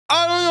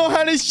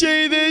how to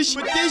say this,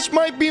 but this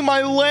might be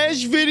my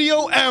last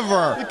video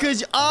ever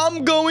because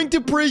I'm going to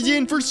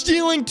prison for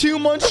stealing too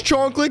much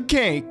chocolate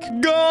cake.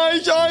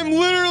 Guys, I'm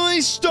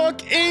literally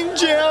stuck in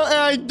jail and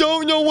I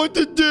don't know what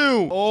to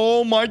do.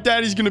 Oh, my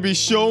daddy's gonna be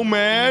so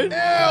mad.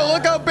 Ew,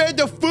 look how bad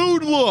the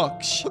food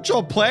looks. Looks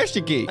all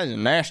plasticky. That's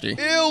nasty.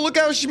 Ew, look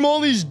how small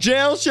these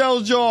jail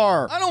cells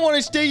are. I don't want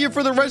to stay here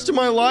for the rest of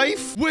my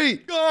life.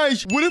 Wait,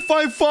 guys, what if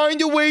I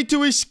find a way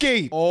to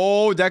escape?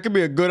 Oh, that could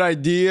be a good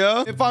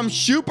idea. If I'm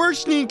super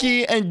sneaky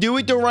and do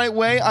it the right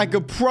way, I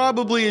could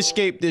probably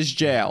escape this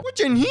jail.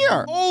 What's in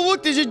here? Oh,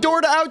 look, there's a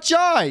door to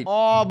outside.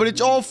 Oh, but it's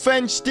all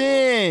fenced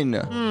in.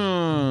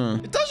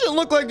 It doesn't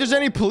look like there's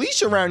any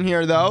police around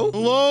here, though.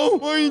 Hello?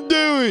 What are you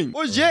doing?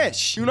 What's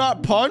this? Do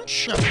not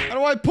punch? How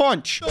do I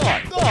punch?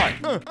 God.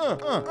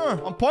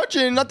 I'm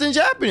punching and nothing's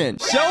happening.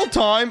 Cell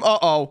time?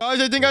 Uh-oh. Guys,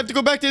 I think I have to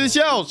go back to the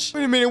cells.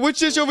 Wait a minute. What's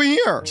this over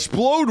here?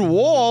 Explode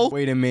wall?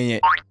 Wait a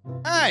minute.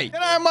 Hey,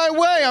 get out of my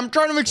way. I'm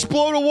trying to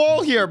explode a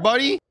wall here,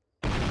 buddy.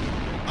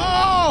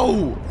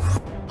 Oh!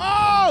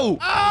 Oh!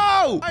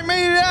 Oh! I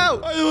made it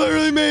out! I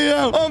literally made it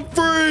out! I'm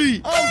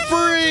free! I'm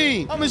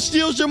free! I'm gonna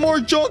steal some more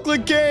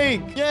chocolate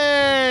cake!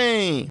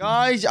 Yay!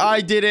 Guys,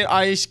 I did it.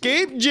 I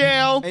escaped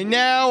jail, and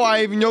now I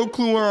have no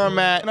clue where I'm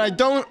at, and I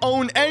don't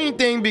own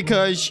anything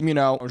because, you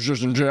know, I was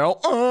just in jail.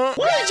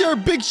 Why is there a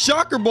big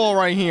soccer ball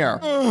right here?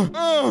 What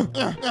am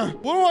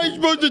I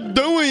supposed to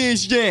do with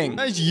this thing?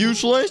 That's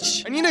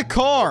useless. I need a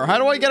car. How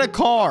do I get a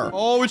car?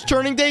 Oh, it's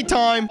turning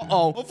daytime.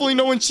 Uh-oh. Hopefully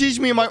no one sees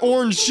me in my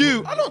orange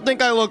suit. I don't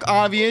think I look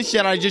obvious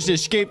that I just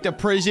escaped a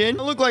prison.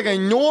 I look like a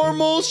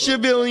normal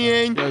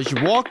civilian just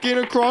walking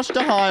across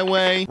the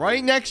highway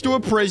right next to a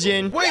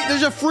prison. Wait,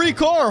 there's a free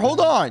car. Hold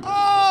on.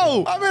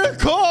 Oh, I'm in a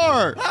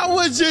car. How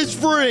was this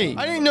free?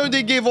 I didn't know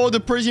they gave all the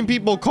prison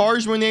people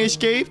cars when they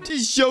escaped.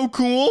 This is so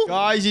cool.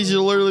 Guys, these are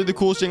literally the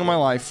coolest thing in my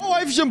life. Oh, I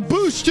have some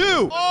boost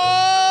too.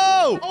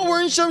 Oh,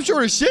 we're in some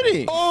sort of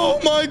city.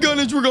 Oh my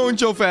goodness, we're going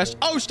so fast.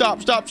 Oh,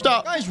 stop.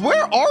 Guys,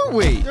 where are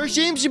we? There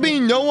seems to be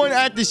no one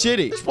at the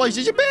city. This place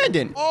is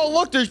abandoned. Oh,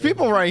 look, there's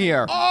people right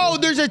here. Oh,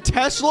 there's a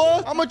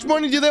Tesla. How much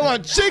money do they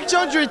want?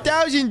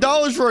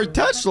 $600,000 for a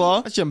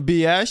Tesla? That's some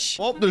BS.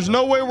 Well, there's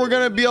no way we're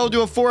gonna be able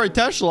to afford a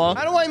Tesla.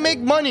 How do I make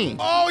money?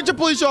 Oh, it's a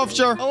police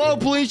officer. Hello,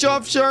 police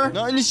officer.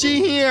 Nothing to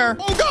see here.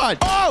 Oh, God.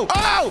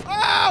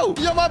 Oh!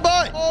 He's on my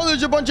butt. Oh,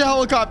 there's a bunch of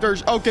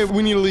helicopters. Okay,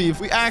 we need to leave.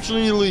 We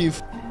actually need to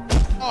leave.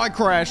 Oh, I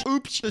crashed.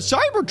 Oops. The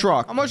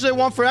Cybertruck. How much do they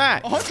want for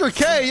that?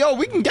 100K. Yo,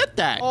 we can get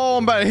that. Oh,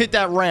 I'm about to hit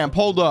that ramp.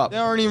 Hold up. They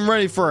aren't even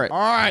ready for it. All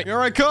right. Here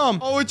I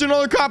come. Oh, it's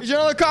another cop. It's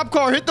another cop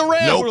car. Hit the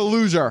ramp. Nope. What a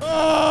loser.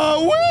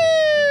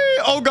 Whee!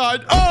 Oh,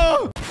 God.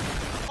 Oh,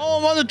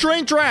 I'm on the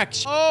train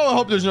tracks. Oh, I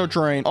hope there's no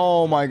train.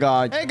 Oh, my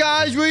God. Hey,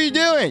 guys. What are you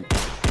doing?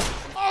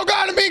 Oh,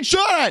 God, I'm being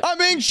shot at. Wait,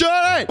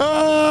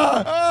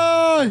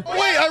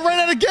 I ran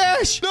out of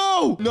gas.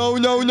 No.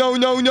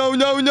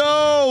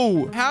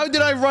 How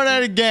did I run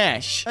out of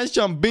gas? That's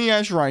some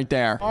BS right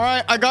there. All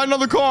right, I got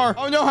another car.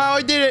 I don't know how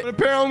I did it, but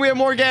apparently we have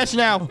more gas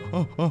now.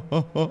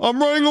 I'm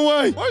running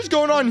away. What is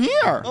going on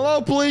here? Hello,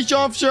 police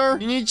officer.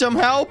 You need some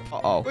help?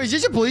 Uh-oh. Wait, is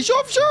this a police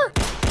officer?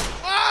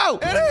 Oh,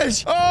 it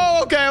is.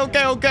 Oh,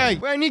 okay.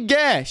 Wait, I need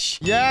gas.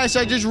 Yes,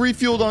 I just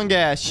refueled on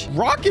gas.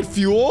 Rocket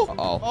fuel?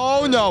 Uh-oh.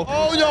 Oh, no.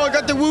 I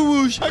got the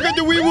woo-woos. I got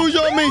the wee-woos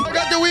on me. I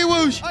got the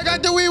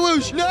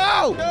wee-woos.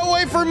 No. Get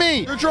away from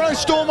me. You're trying to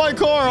steal my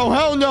car. Oh,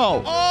 hell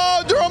no.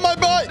 Oh, they're on my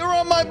butt.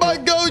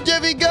 Go,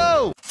 Jeffy,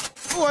 go.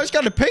 Oh, I just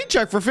got a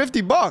paycheck for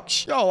 50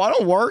 bucks. Yo, I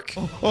don't work.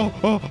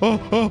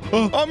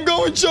 I'm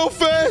going so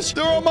fast.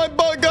 They're on my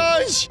butt,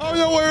 guys. I don't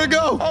know where to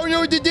go. I don't know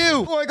what to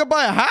do. Oh, I could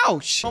buy a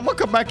house. I'm gonna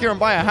come back here and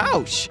buy a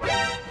house.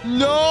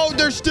 No,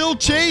 they're still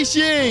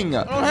chasing.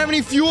 I don't have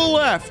any fuel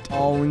left.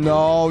 Oh,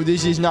 no.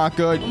 This is not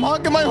good. I'm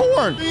honking my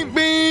horn. Beep,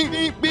 beep,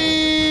 beep,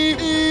 beep,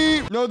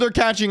 beep. No, they're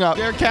catching up.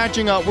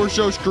 We're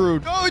so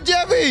screwed. Go,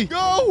 Jeffy.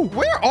 Go.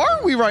 Where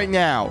are we right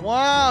now?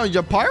 Wow, there's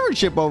a pirate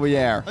ship over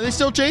there. Are they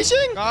still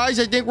chasing? Guys,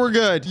 I think we're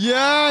good.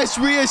 Yes,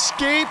 we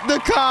escaped the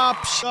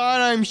cops.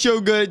 God, I'm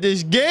so good at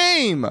this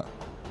game.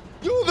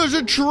 Yo, there's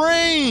a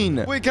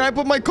train. Wait, can I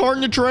put my car in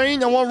the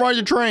train? I want to ride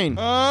the train.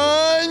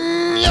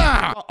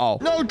 Yeah. Uh-oh.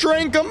 No,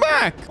 train, come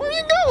back. Where are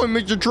you going,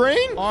 Mr.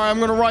 Train? All right, I'm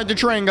going to ride the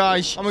train,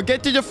 guys. I'm going to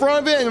get to the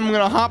front of it, and I'm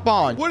going to hop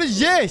on. What is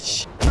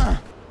this?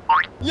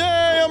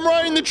 Yay, I'm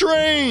riding the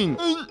train.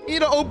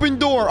 Need an open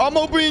door. I'm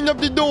opening up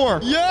the door.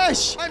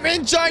 Yes, I'm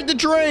inside the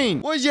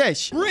train. What is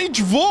this? Reach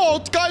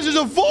vault? Guys, there's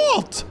a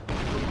vault.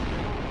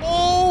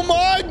 Oh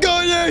my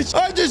goodness!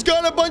 I just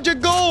got a bunch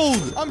of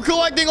gold! I'm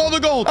collecting all the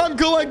gold!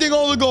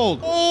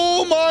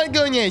 Oh my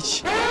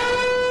goodness!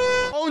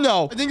 Oh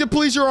no! I think the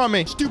police are on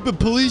me. Stupid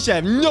police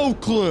have no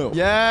clue.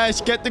 Yes,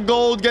 get the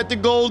gold, get the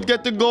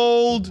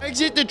gold.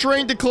 Exit the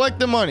train to collect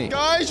the money.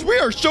 Guys, we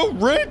are so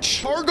rich!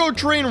 Cargo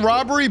train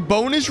robbery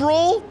bonus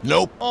roll?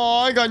 Nope. Oh,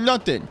 I got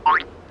nothing.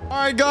 All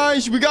right,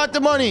 guys, we got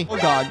the money. Oh,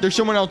 God, there's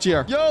someone else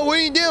here. Yo, what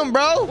are you doing,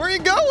 bro? Where are you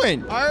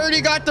going? I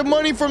already got the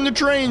money from the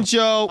train,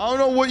 so I don't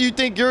know what you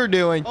think you're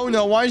doing. Oh,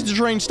 no, why is the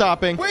train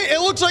stopping? Wait, it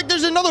looks like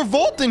there's another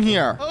vault in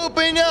here.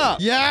 Open up.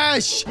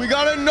 Yes, we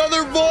got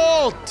another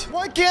vault.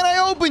 Why can't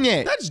I open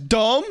it? That's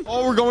dumb.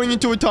 Oh, we're going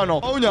into a tunnel.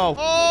 Oh, no.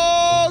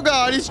 Oh,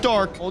 God, it's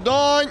dark. Hold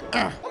on.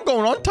 I'm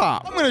going on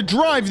top. I'm going to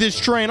drive this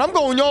train. I'm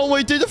going all the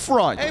way to the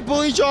front. Hey,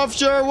 police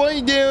officer, what are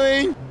you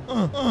doing?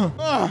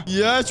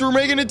 Yes, we're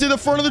making it to the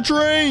front of the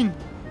train.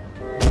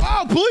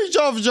 Oh, police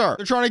officer.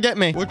 They're trying to get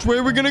me. Which way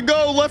are we going to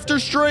go? Left or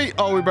straight?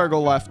 Oh, we better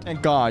go left.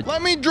 Thank God.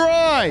 Let me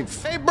drive.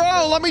 Hey,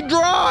 bro, let me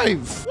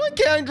drive. Why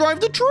can't I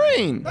drive the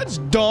train? That's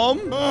dumb.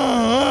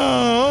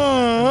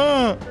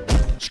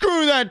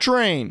 Screw that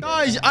train.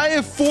 Guys, I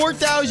have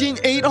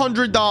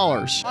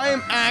 $4,800. I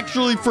am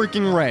actually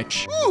freaking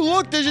rich. Ooh,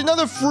 look, there's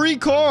another free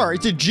car.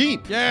 It's a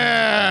Jeep.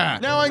 Yeah.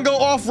 Now I can go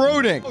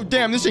off-roading. Oh,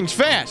 damn, this thing's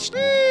fast.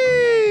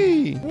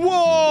 Hey.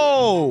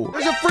 Whoa.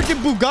 There's a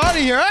freaking Bugatti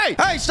here.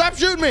 Hey, stop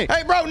shooting me.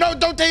 Hey, bro, no,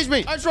 don't tase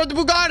me. I just want the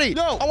Bugatti.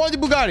 No, I want the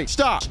Bugatti.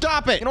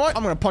 Stop it. You know what?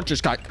 I'm going to punch this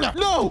guy.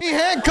 No, he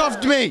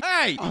handcuffed me.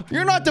 Hey,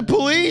 you're not the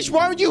police.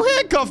 Why would you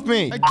handcuff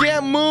me? I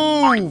can't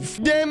move.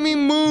 Damn me,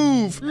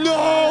 move.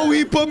 No,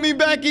 he put me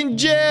back in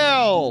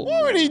jail.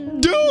 Why would he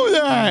do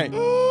that?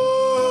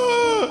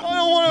 I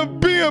don't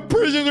want to be a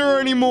prisoner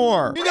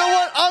anymore. You know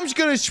what? I'm just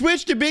gonna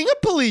switch to being a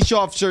police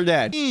officer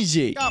then.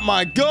 Easy. Got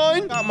my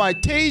gun. Got my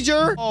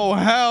taser. Oh,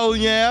 hell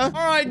yeah.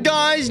 All right,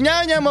 guys.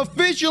 Now that I'm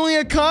officially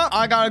a cop,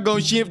 I gotta go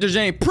see if there's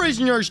any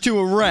prisoners to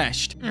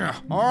arrest.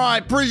 All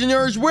right,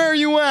 prisoners, where are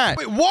you at?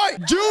 Wait,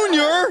 what?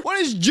 Junior? What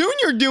is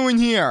Junior doing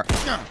here?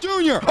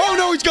 Junior. Oh,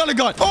 no, he's got a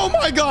gun. Oh,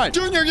 my God.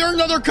 Junior, you're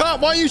another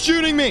cop. Why are you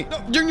shooting me? No,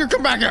 Junior,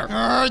 come back here.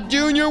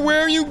 Junior,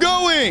 where are you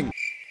going?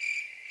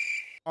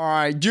 All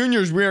right,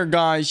 Junior's weird,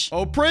 guys.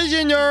 Oh,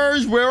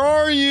 prisoners, where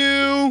are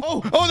you?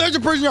 Oh, there's a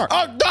prisoner.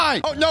 Oh,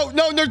 die. Oh,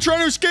 no, they're trying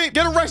to escape.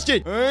 Get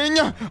arrested.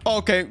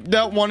 Okay,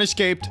 that one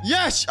escaped.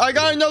 Yes, I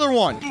got another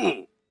one.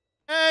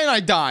 And I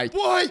died.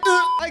 What?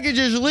 I could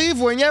just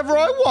leave whenever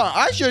I want.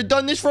 I should have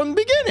done this from the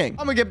beginning.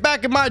 I'm gonna get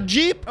back in my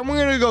Jeep, and we're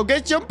gonna go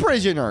get some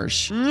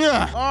prisoners.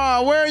 Yeah.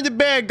 Where are the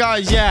bad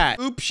guys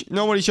at? Oops,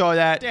 nobody saw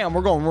that. Damn,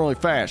 we're going really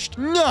fast.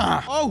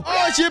 Nah. Oh,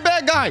 I see a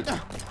bad guy.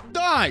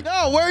 Die.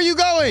 No, where are you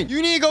going?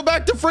 You need to go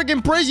back to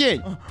freaking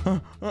prison.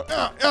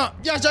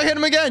 Yes, I hit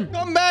him again.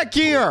 Come back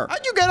here.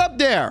 How'd you get up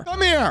there?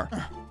 Come here.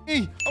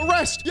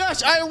 Arrest.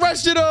 Yes, I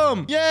arrested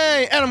him.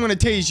 Yay. And I'm going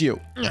to tase you.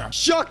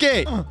 Shuck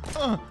it.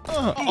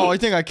 Oh, I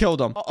think I killed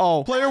him.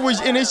 Uh-oh. Player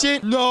was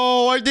innocent.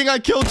 No, I think I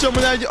killed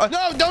someone.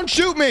 No, don't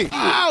shoot me.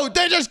 Ow,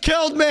 they just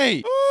killed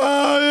me.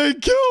 They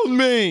killed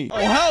me. Oh,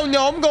 hell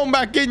no. I'm going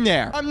back in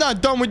there. I'm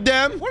not done with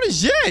them. What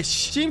is this?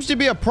 Seems to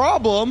be a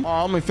problem.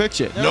 Oh, let me fix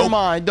it. Never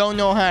mind. Don't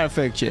know how to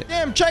fix it.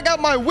 Damn, check out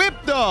my whip,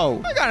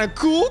 though. I got a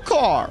cool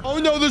car. Oh,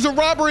 no. There's a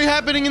robbery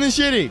happening in the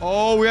city.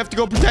 Oh, we have to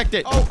go protect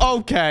it. Oh,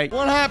 okay.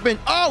 What happened?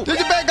 Oh,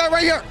 there's a bad guy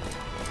right here.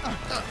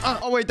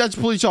 Oh, wait, that's a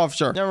police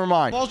officer. Never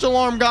mind. False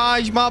alarm,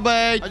 guys. My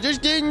bad. I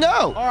just didn't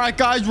know. All right,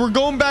 guys, we're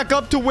going back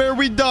up to where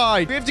we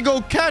died. We have to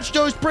go catch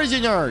those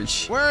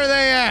prisoners. Where are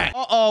they at?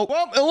 Uh-oh.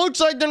 Well, it looks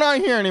like they're not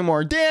here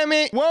anymore. Damn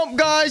it. Well,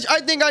 guys,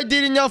 I think I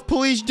did enough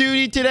police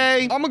duty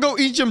today. I'm gonna go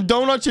eat some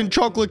donuts and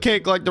chocolate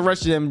cake like the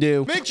rest of them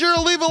do. Make sure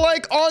to leave a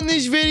like on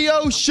this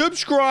video.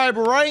 Subscribe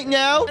right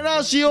now. And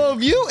I'll see all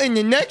of you in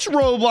the next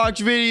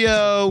Roblox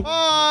video.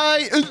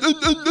 Bye.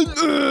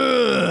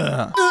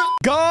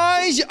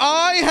 Guys,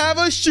 I have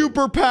a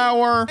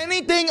superpower.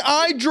 Anything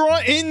I draw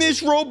in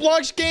this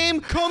Roblox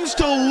game comes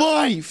to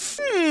life.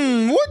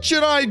 What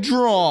should I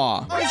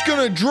draw? I'm just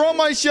gonna draw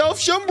myself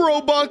some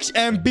Robux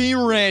and be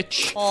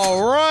rich.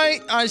 All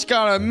right, I just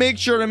gotta make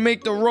sure to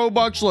make the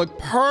Robux look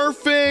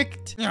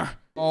perfect.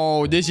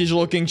 Oh, this is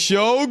looking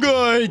so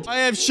good. I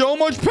have so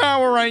much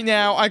power right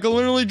now. I can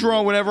literally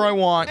draw whatever I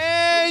want.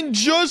 And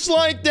just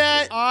like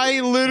that,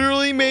 I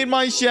literally made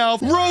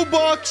myself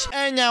Robux,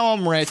 and now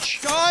I'm rich.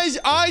 Guys,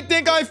 I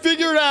think I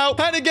figured out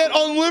how to get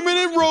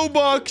unlimited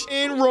Robux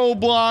in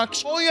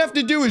Roblox. All you have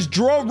to do is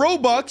draw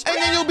Robux, and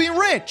then you'll be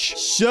rich.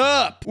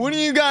 Sup? What are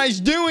you guys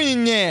doing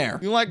in there?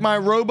 You like my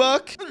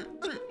Robux?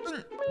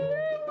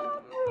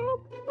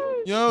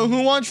 Yo,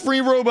 who wants free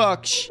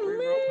Robux?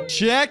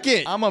 Check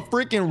it. I'm a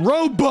freaking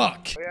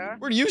Robux. Oh, yeah?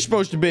 Where are you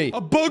supposed to be?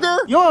 A booger?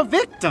 You're a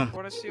victim.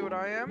 Want to see what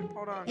I am?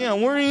 Hold on. Yeah,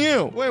 where are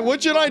you? Wait,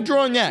 what should I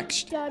draw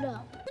next? Shut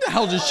up. Who the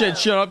hell just said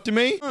shut up to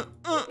me?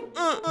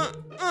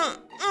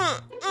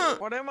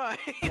 What am I?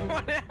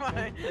 What am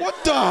I?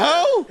 What the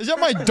hell? Is that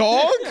my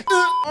dog?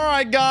 All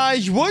right,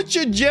 guys. What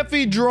should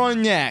Jeffy draw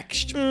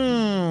next?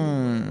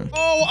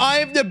 Oh, I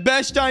have the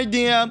best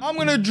idea. I'm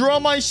gonna draw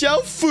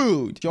myself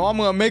food. So I'm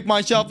gonna make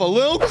myself a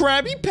little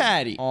Krabby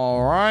Patty.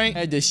 All right.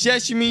 Add the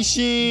sesame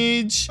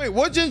seeds. Wait,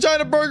 what's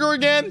inside a burger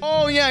again?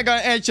 Oh, yeah, I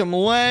gotta add some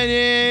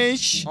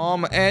lettuce.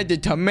 I'm gonna add the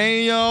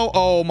tomato.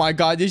 Oh, my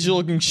God, this is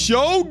looking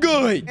so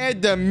good.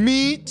 Add the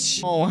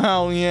meat. Oh,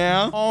 hell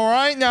yeah. All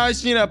right, now I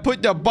just need to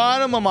put the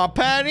bottom of my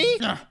patty.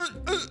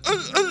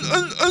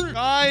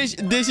 Guys,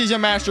 this is a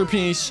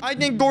masterpiece. I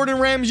think Gordon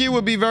Ramsay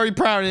would be very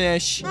proud of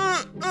this.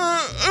 Why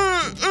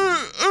is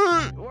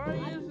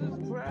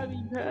this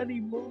Krabby Patty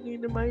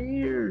moving in my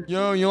ear?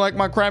 Yo, you like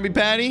my Krabby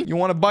Patty? You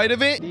want a bite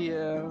of it?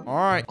 Yeah. All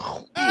right.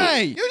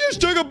 Hey, you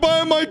just took a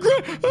bite of my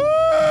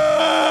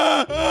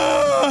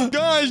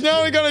Guys,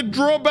 now we gotta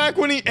draw back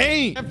when he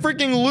ate. That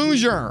freaking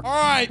loser. All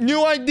right,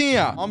 new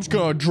idea. I'm just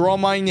gonna draw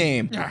my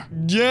name.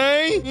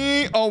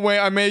 J-E... Oh, wait,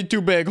 I made it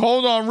too big.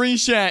 Hold on,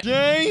 reset.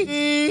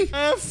 J-E-F-F-Y.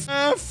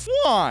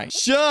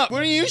 Sup?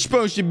 What are you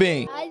supposed to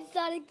be? I'm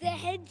Sonic the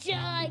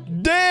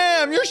Hedgehog.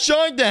 Damn, you're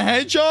Sonic the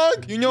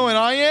Hedgehog? You know what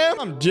I am?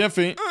 I'm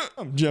Jeffy.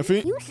 I'm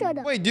Jeffy. You shut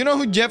up. Wait, do you know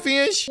who Jeffy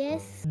is?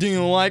 Yes. Do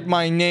you like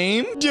my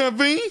name,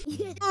 Jeffy?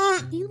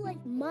 Do you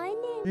like my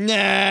name?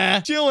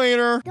 Nah. See you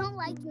later. Don't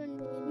like your name.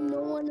 You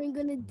know what I'm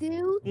gonna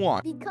do?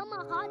 What? Become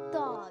a hot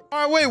dog.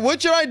 All right, wait,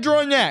 what should I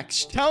draw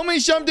next? Tell me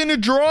something to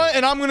draw,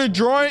 and I'm gonna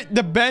draw it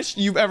the best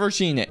you've ever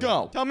seen it.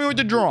 Go. Tell me what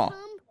to draw.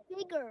 Become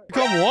bigger.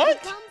 Become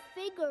what? Become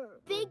bigger.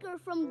 Bigger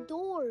from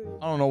doors.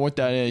 I don't know what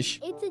that is.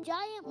 It's a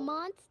giant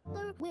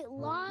monster with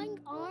long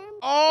arms.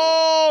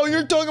 Oh,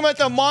 you're talking about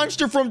the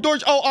monster from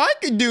Doors. Oh, I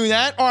could do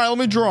that. All right, let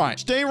me draw it.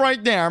 Stay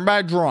right there. I'm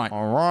about to draw it.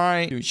 All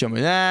right, do some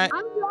of that.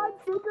 I'm drawing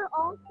bigger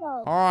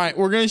also. All right,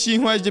 we're gonna see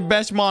who has the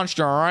best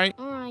monster, all right?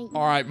 Alright.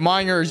 All right,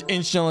 Miner is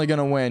instantly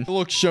gonna win. It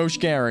looks so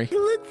scary. It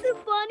looks so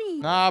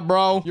funny. Nah,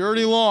 bro, you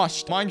already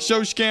lost. Mine's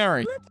so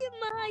scary. Look at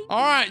mine. All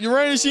right, you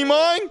ready to see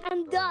mine?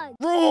 I'm done.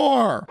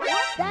 Roar!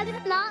 That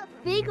is not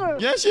bigger.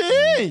 Yes, it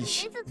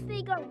is. This is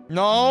bigger.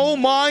 No,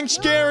 mine's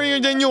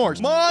scarier than yours.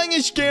 Mine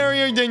is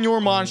scarier than your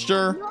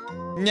monster. No.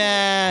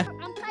 Nah.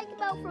 I'm talking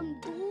about from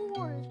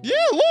doors. Yeah,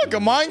 look,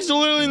 mine's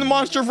literally the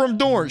monster from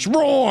Doors.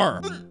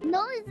 Roar!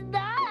 No, it's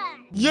not.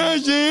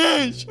 Yes,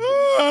 it is.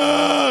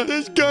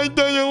 This guy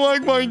doesn't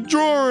like my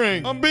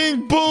drawing. I'm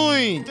being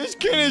bullied. This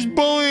kid is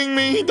bullying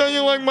me. He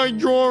doesn't like my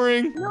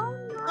drawing. No.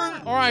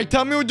 All right,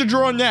 tell me what to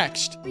draw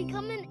next.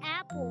 Become an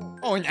apple.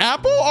 Oh, an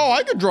apple? Oh,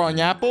 I could draw an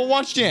apple.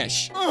 Watch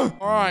this. All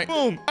right,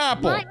 boom,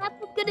 apple. My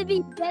apple's gonna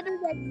be better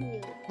than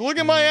you. Look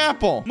at my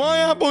apple. My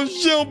apple's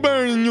still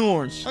better than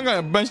yours. I got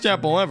the best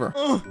apple ever.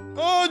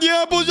 Oh, the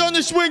apple's on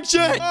the swing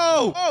set.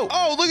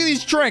 Oh, look at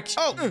these tricks.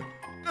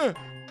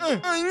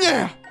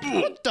 Yeah.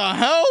 What the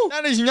hell?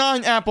 That is not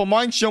an apple.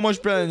 Mine's so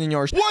much better than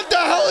yours. What the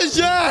hell is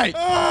that?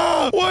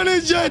 What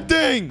is that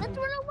thing? Let's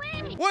run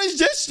away. What is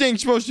this thing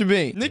supposed to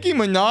be? Nicki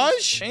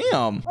Minaj?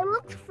 Damn. It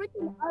looks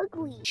freaking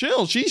ugly.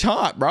 Chill, she's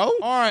hot, bro.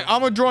 All right,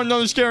 I'm gonna draw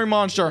another scary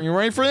monster. You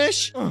ready for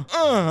this? All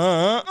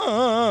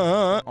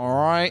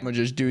right, I'm gonna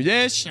just do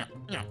this.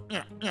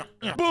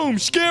 Boom,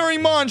 scary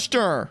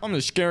monster. I'm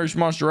the scariest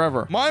monster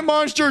ever. My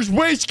monster's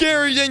way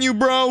scarier than you,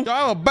 bro.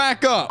 I'll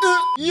back up.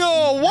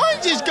 Yo, why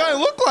does this guy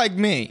look like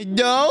me?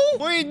 Yo,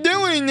 what are you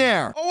doing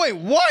there? Oh, wait,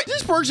 what? Is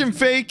this person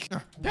fake?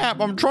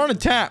 Tap, I'm trying to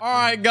tap. All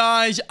right,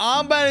 guys,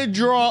 I'm about to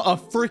draw a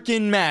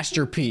freaking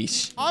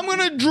masterpiece. I'm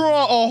gonna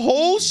draw a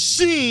whole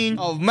scene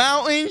of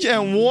mountains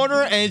and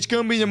water, and it's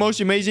gonna be the most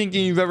amazing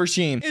thing you've ever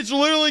seen. It's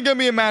literally gonna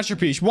be a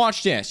masterpiece.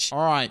 Watch this.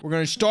 All right, we're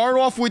gonna start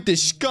off with the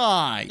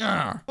sky.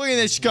 Look at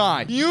this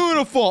sky.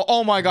 Beautiful.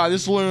 Oh my God,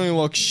 this literally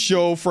looks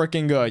so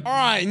freaking good. All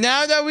right,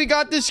 now that we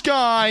got the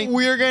sky,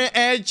 we're gonna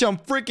add some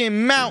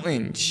freaking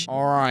mountains.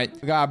 All right,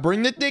 we gotta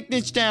bring the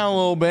thickness down a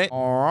little bit.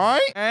 All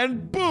right,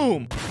 and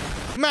boom.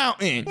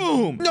 Mountain.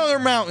 Boom. Another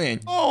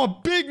mountain. Oh, a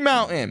big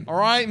mountain. All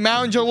right.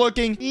 Mountains are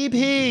looking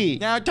EP.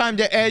 Now time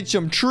to add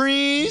some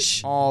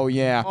trees. Oh,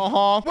 yeah.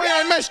 Wait,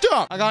 I messed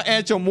up. I gotta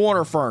add some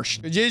water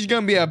first. This is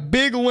gonna be a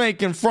big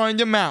lake in front of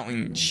the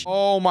mountains.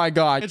 Oh, my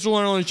God. It's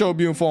literally so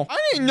beautiful. I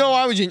didn't know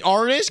I was an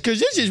artist because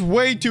this is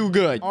way too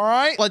good. All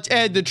right. Let's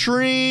add the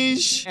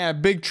trees. Add a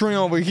big tree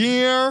over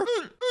here.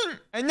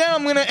 And then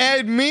I'm gonna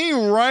add me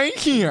right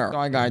here. So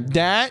I got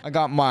that. I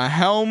got my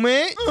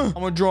helmet. I'm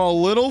gonna draw a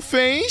little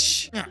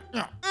face.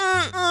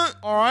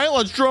 All right,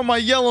 let's draw my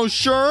yellow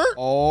shirt.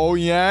 Oh,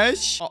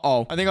 yes.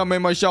 Uh-oh. I think I made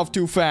myself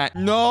too fat.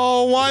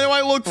 No, why do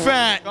I look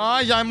fat?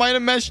 Guys, I might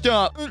have messed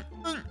up. All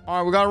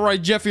right, we gotta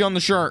write Jeffy on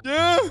the shirt.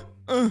 Yeah.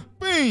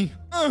 B.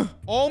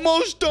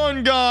 Almost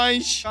done,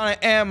 guys.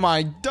 Gotta add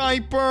my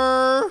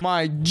diaper,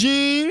 my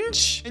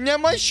jeans, and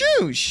then my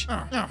shoes.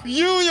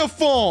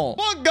 Beautiful.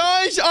 Look,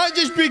 guys, I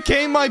just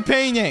became my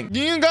painting. Do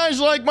you guys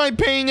like my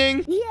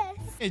painting? Yes.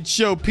 It's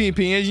so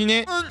pee-pee, isn't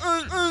it?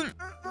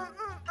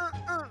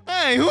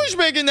 Hey, who's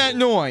making that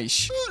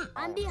noise?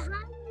 I'm behind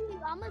you.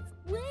 I'm a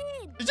squid.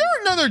 Is there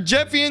another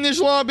Jeffy in this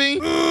lobby?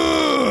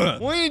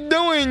 What are you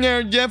doing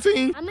there,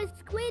 Jeffy? I'm a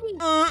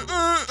squiddy.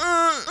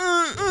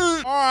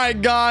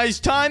 Alright, guys.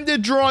 Time to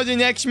draw the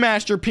next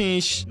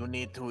masterpiece. You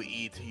need to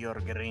eat your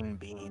green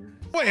beans.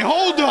 Wait,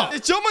 hold up.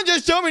 Did someone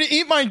just tell me to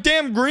eat my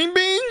damn green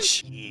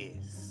beans? Yes.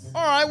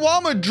 All right, well,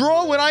 I'm gonna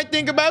draw what I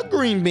think about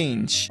green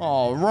beans.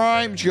 All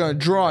right, I'm just gonna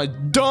draw a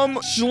dumb,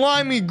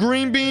 slimy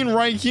green bean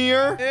right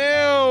here.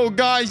 Ew,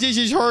 guys, this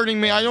is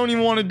hurting me. I don't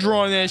even want to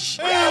draw this.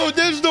 Ew,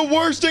 this is the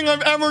worst thing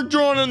I've ever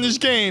drawn in this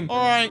game. All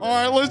right,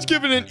 let's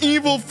give it an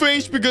evil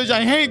face because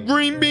I hate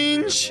green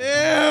beans.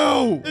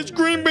 Ew, this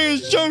green bean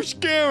is so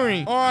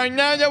scary. All right,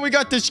 now that we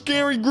got the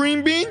scary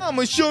green bean, I'm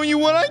gonna show you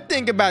what I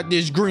think about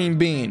this green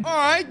bean. All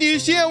right, do you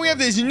see how we have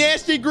this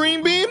nasty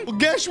green bean? Well,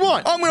 guess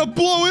what? I'm gonna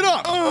blow it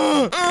up.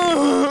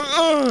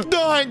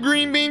 Die,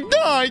 green bean.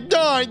 Die,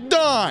 die,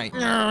 die.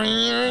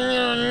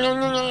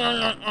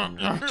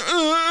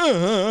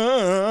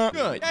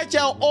 Good. That's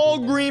how all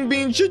green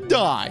beans should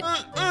die.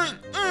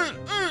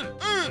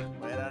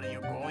 Where are you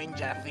going,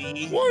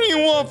 Jeffy? What do you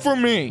want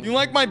from me? You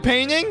like my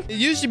painting? It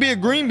used to be a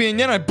green bean,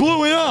 then I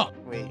blew it up.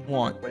 Wait,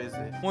 What? what is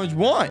this? What's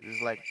what? This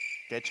is like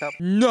ketchup?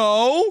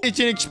 No, it's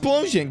an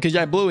explosion because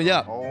I blew it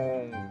up.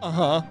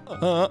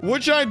 Oh.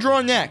 What should I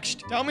draw next?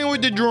 Tell me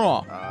what to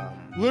draw.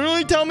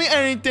 Literally tell me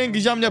anything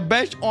because I'm the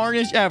best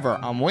artist ever.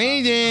 I'm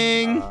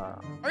waiting.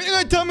 Are you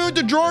gonna tell me what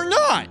to draw or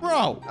not?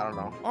 Bro. I don't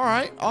know. All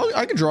right,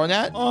 I can draw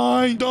that.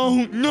 I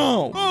don't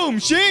know. Boom,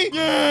 see?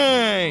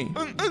 Yay.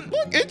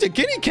 Look, it's a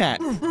kitty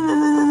cat.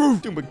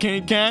 Stupid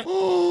kitty cat.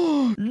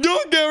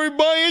 Look,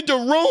 everybody, it's a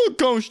roller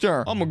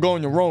coaster. I'm gonna go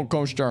in the roller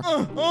coaster.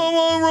 I'm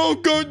on a roller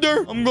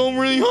coaster. I'm going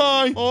really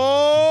high.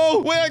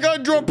 Oh, wait, I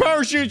gotta draw a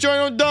parachute so I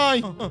don't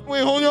die.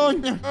 Wait, hold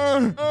on.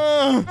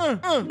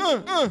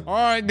 All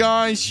right,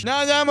 guys.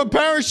 Now that I'm a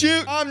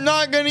parachute, I'm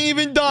not gonna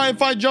even die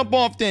if I jump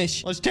off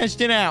this. Let's test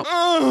it out.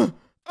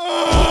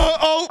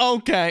 Oh,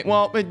 okay.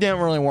 Well, it didn't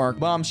really work,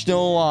 but I'm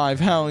still alive.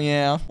 Hell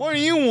yeah. What do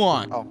you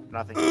want? Oh,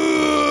 nothing.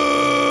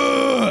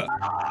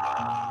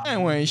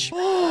 Anyways,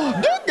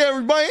 look,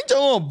 everybody, it's a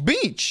little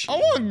beach. I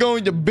want to go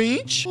to the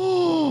beach.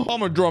 I'm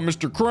gonna draw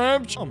Mr.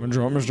 Krabs. All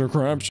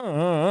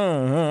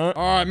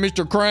right,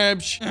 Mr.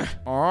 Krabs.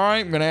 All right,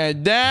 I'm gonna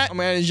add that. I'm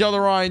gonna add his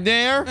other eye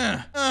there.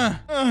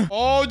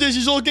 Oh, this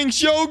is looking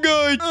so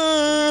good.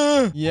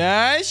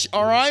 Yes.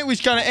 All right, we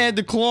just gotta add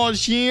the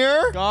claws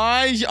here.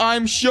 Guys,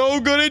 I'm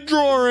so good at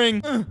drawing.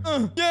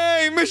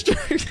 Yay,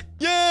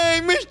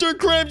 Mr.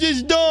 Krabs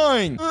is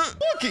dying.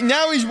 Look,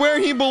 now he's where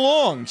he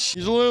belongs.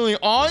 He's literally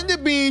on the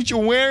beach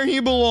where he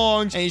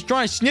belongs, and he's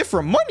trying to sniff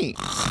for money.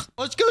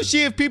 Let's go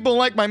see if people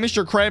like my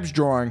Mr. Krabs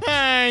drawing.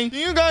 Hey, do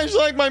you guys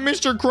like my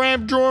Mr.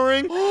 Krabs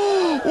drawing?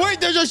 Wait,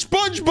 there's a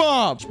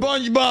SpongeBob.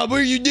 SpongeBob, what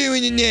are you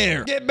doing in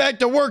there? Get back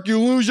to work, you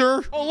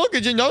loser. Oh, look,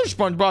 it's another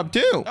SpongeBob,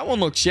 too. That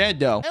one looks sad,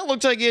 though. That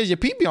looks like he has a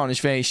pee-pee on his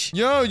face.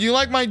 Yo, do you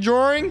like my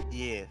drawing?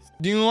 Yes.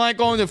 Do you like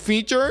all the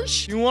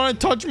features? You want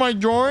to touch my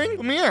drawing?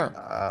 Come here.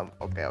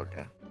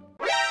 Okay.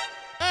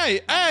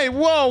 Hey,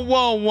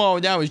 whoa.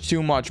 That was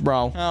too much,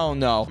 bro. Hell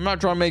no. I'm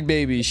not trying to make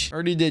babies.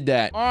 Already did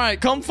that. All right,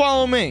 come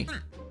follow me.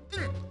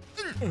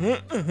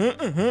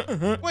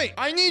 Wait,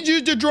 I need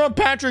you to draw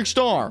Patrick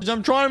Star. Because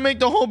I'm trying to make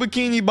the whole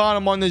bikini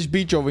bottom on this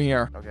beach over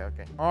here.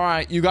 Okay. All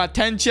right, you got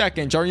 10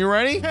 seconds. Are you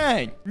ready?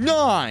 10,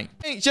 9,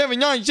 8, 7,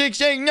 9,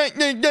 6, 8,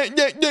 9,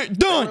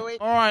 done. Wait.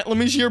 All right, let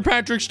me see your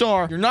Patrick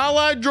Star. You're not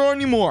allowed to draw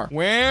anymore.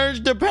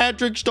 Where's the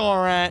Patrick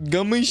Star at?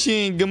 Give me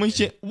see.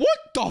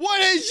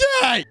 What is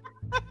that?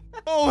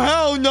 Oh,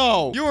 hell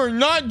no. You are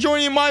not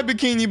joining my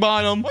bikini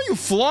bottom. Why are you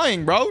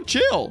flying, bro?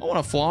 Chill. I want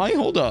to fly.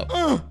 Hold up.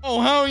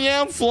 Oh, hell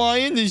yeah, I'm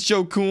flying. This is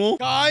so cool.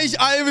 Guys,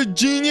 I have a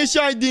genius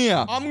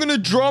idea. I'm going to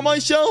draw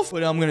myself,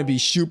 but I'm going to be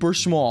super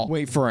small.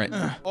 Wait for it.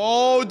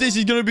 Oh, this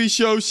is going to be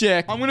so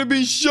sick. I'm going to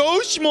be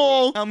so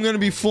small. I'm going to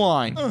be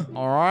flying.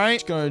 All right.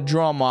 Just going to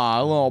draw my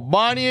little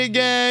body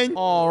again.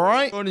 All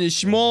right. Go to the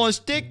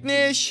smallest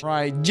thickness.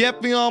 Right.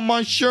 Jeffy on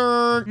my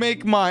shirt.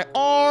 Make my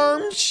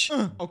arms.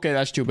 Okay,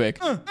 that's too big.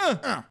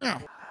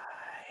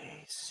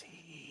 I see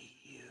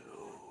you.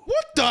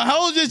 What the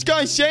hell is this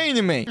guy saying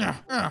to me?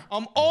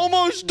 I'm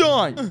almost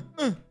done.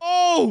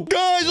 Oh,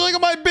 guys, look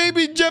at my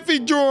baby Jeffy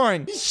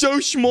drawing. He's so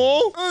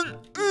small.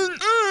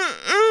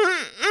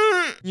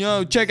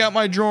 Yo, check out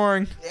my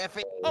drawing.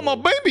 Jeffy. I'm a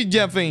baby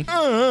Jeffy.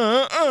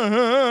 I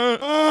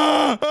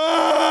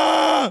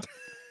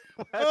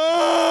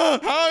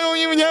don't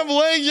even have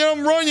legs and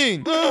I'm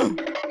running.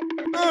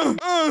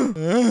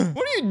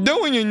 What are you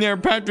doing in there,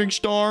 Patrick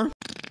Star?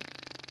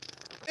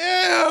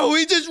 Ew,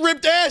 he just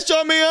ripped ass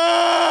on me.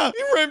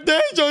 He ripped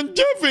ass on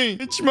Jeffy.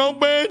 It smelled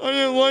bad. I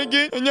didn't like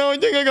it. And now I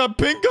think I got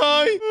pink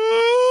eye.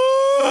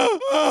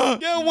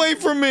 Get away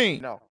from me.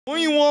 No. What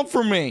do you want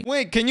from me?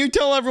 Wait, can you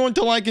tell everyone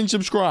to like and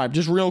subscribe?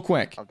 Just real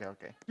quick. Okay.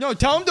 No,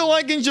 tell them to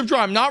like and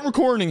subscribe. I'm not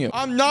recording you.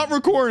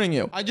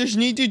 I just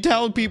need to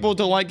tell people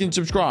to like and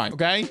subscribe,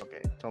 okay?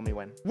 Okay, tell me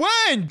when.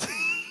 When?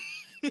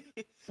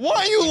 Why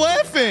are you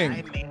laughing?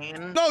 Hi,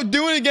 man. No,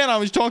 do it again. I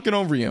was talking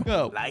over you.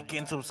 Go. Like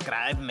and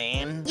subscribe,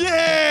 man.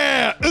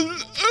 Yeah!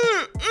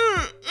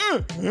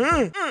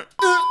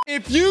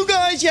 If you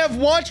guys have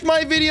watched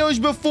my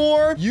videos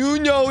before, you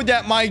know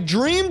that my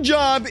dream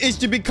job is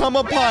to become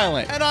a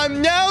pilot. And I'm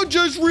now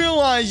just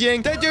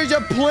realizing that there's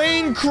a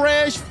plane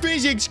crash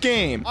physics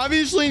game.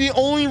 Obviously, the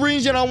only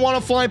reason I want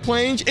to fly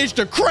planes is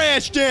to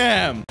crash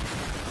them.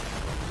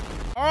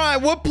 All right,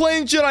 what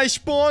plane should I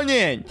spawn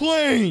in?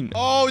 Plane.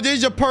 Oh, this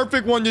is a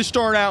perfect one to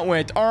start out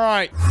with. All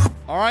right.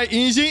 All right,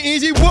 easy,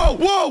 easy. Whoa,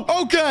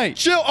 whoa. Okay,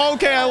 chill.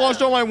 Okay, I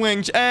lost all my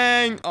wings.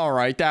 And all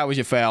right, that was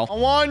a fail. I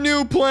want a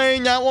new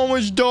plane. That one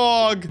was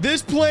dog.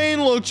 This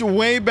plane looks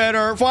way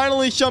better.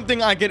 Finally,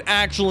 something I could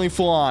actually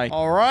fly.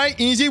 All right,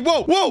 easy.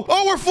 Whoa, whoa.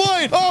 Oh, we're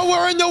flying. Oh,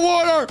 we're in the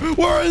water.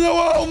 We're in the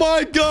water. Oh,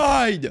 my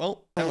God. Oh.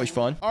 That was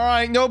fun. All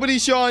right, nobody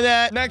saw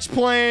that. Next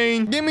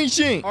plane. Give me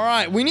C. All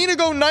right, we need to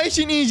go nice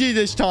and easy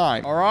this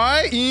time. All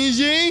right,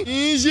 easy,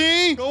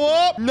 easy. Go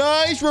up.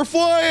 Nice, we're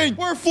flying.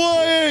 We're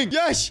flying.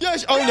 Yes,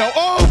 yes. Oh, no.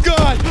 Oh,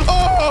 God.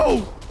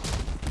 Oh.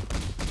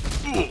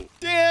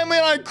 Damn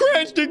it, I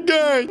crashed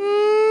again.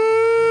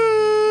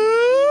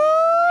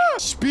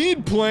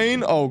 Speed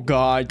plane. Oh,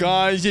 God.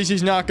 Guys, this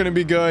is not going to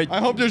be good. I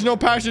hope there's no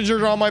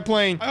passengers on my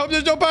plane. I hope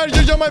there's no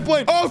passengers on my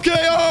plane.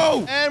 Okay,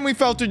 oh. And we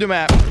fell through the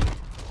map.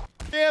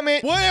 Damn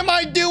it. What am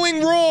I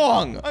doing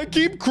wrong? I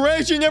keep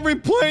crashing every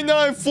plane that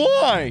I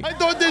fly. I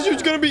thought this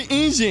was going to be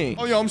easy.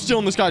 Oh, yeah, I'm still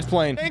in this guy's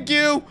plane. Thank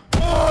you.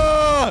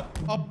 Ah,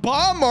 a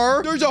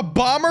bomber? There's a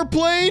bomber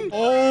plane?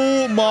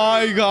 Oh,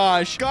 my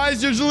gosh.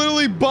 Guys, there's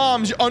literally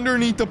bombs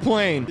underneath the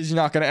plane. This is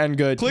not going to end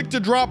good. Click to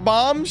drop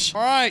bombs.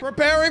 All right,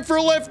 preparing for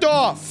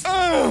liftoff.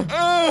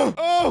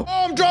 Oh,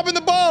 I'm dropping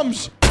the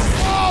bombs.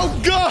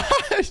 Oh,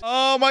 gosh.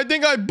 I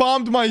think I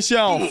bombed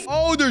myself.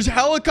 Oh, there's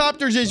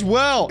helicopters as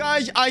well.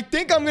 Guys, I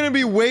think I'm going to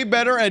be way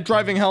better at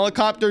driving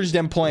helicopters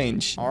than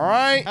planes. All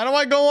right. How do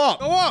I go up?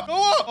 Go up. Go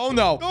up. Oh,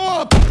 no. Go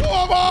up. Go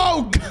up.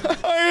 Oh, God.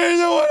 I didn't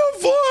know how to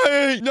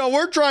fly. No,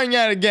 we're trying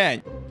that again.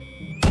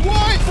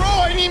 What? Bro,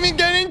 I didn't even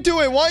get into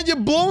it. Why is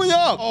it blowing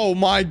up? Oh,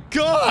 my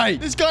God.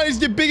 This guy is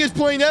the biggest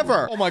plane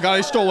ever. Oh, my God.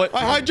 I stole it.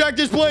 I hijacked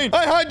this plane.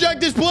 I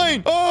hijacked this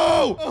plane.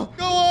 Oh,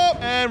 go up.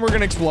 And we're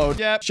going to explode.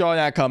 Yep. Saw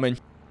that coming.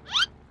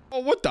 Oh,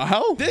 what the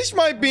hell? This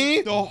might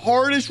be the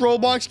hardest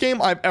Roblox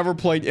game I've ever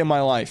played in my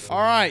life. All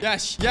right.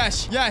 Yes,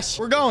 yes, yes.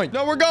 We're going.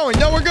 No, we're going.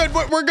 No, we're good.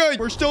 We're good.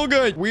 We're still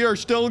good. We are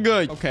still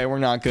good. Okay, we're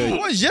not good.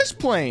 What is this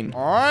plane?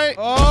 All right.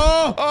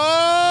 Oh,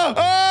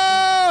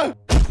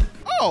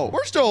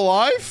 we're still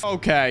alive.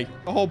 Okay.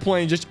 The whole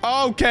plane just...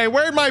 Okay,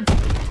 where'd my...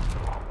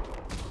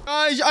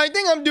 Guys, I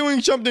think I'm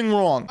doing something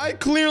wrong. I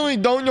clearly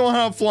don't know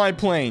how to fly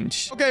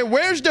planes. Okay,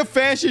 where's the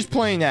fastest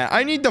plane at?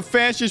 I need the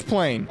fastest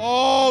plane.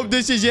 Oh,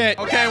 this is it.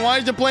 Okay, why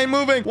is the plane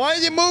moving? Why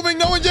is it moving?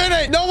 No one's in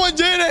it. No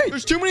one's in it.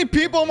 There's too many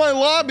people in my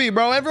lobby,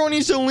 bro. Everyone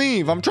needs to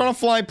leave. I'm trying to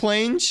fly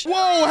planes.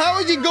 Whoa, how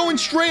is he going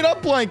straight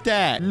up like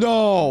that? No.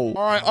 All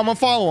right, I'm gonna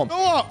follow him.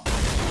 Go up.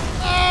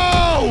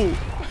 Oh!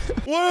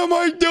 What am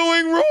I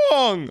doing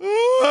wrong?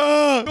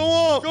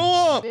 Go up. Go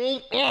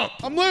up.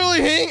 I'm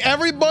literally hitting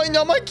every button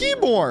on my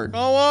keyboard.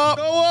 Go up.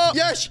 Go up.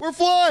 Yes, we're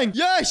flying.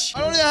 Yes.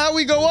 I don't know how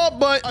we go up,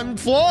 but I'm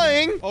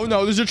flying. Oh,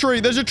 no. There's a tree.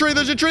 There's a tree.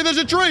 There's a tree. There's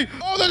a tree.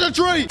 Oh, there's a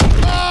tree.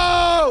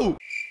 Oh!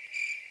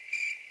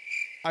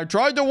 I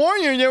tried to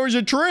warn you there was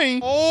a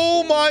tree.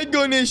 Oh, my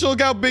goodness.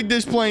 Look how big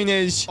this plane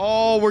is.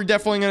 Oh, we're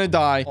definitely going to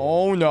die.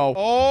 Oh, no.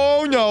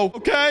 Oh, no.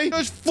 Okay.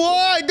 Just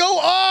fly. Go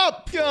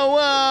up. Go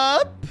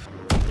up.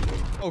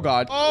 Oh,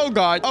 God. Oh,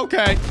 God.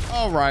 Okay.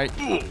 All right.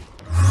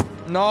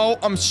 No,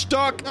 I'm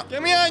stuck. No,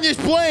 get me on this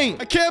plane.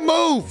 I can't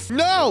move.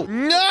 No.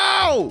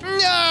 No.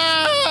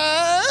 No.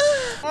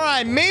 All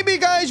right. Maybe,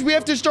 guys, we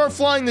have to start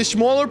flying the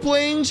smaller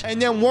planes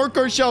and then work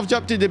ourselves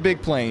up to the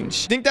big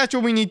planes. I think that's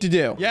what we need to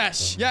do.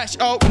 Yes. Yes.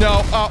 Oh,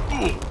 no.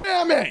 Oh,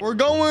 damn it. We're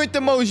going with the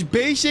most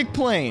basic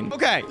plane.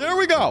 Okay. There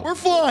we go. We're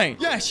flying.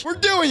 Yes. We're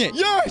doing it.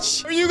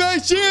 Yes. Are you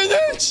guys seeing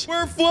this?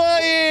 We're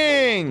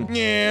flying.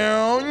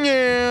 No.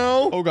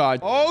 No. Oh,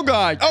 God. Oh,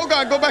 God. Oh,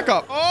 God. Go back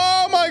up.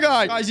 Oh, my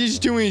God. Guys, this is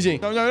too easy.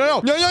 No, no, no,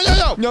 no. No, no, no,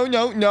 no. No,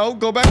 no, no.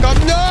 Go back up.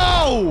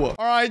 No.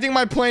 All right. I think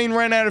my plane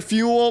ran out of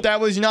fuel. That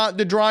was not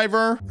the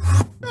driver.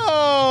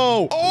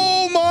 No.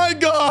 Oh, my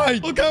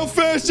God. Look how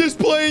fast this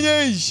plane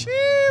is.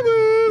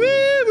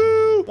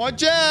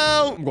 Watch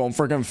out. I'm going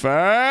freaking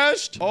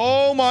fast.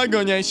 Oh, my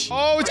goodness.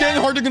 Oh, it's getting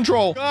hard to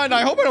control. God,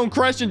 I hope I don't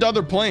crash into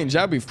other planes.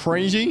 That'd be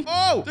crazy.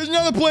 Oh, there's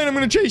another plane. I'm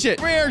going to chase it.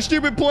 Come here,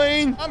 stupid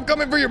plane. I'm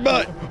coming for your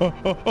butt.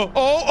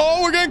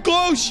 Oh, we're getting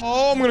close.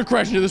 Oh, I'm going to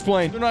crash into this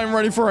plane. They're not even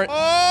ready for it.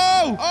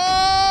 Oh,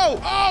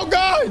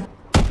 God.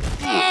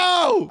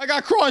 Oh, I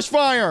got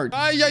crossfired.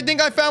 I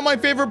think I found my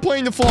favorite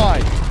plane to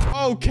fly.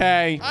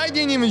 Okay. I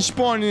didn't even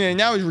spawn in.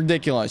 That was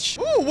ridiculous.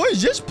 Ooh, what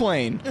is this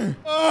plane?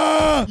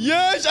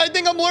 Yes, I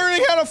think I'm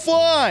learning how to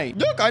fly.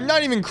 Look, I'm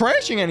not even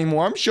crashing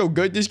anymore. I'm so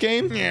good this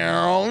game.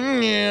 Oh,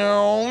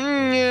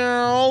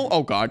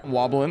 God. I'm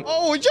wobbling.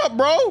 Oh, what's up,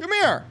 bro? Come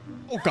here.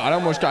 Oh, God. I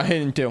almost got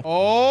hit into.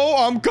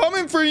 Oh, I'm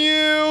coming for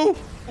you.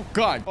 Oh,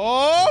 God.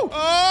 Oh,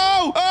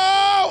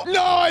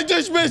 no, I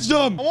just missed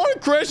him. I want to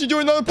crash into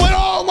another plane.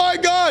 Oh, my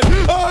God.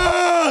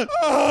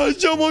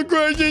 Someone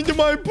crashed into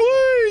my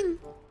plane.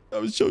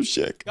 That was so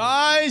sick.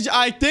 Guys,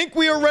 I think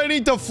we are ready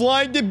to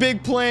fly the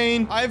big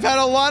plane. I've had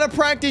a lot of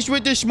practice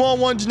with the small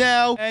ones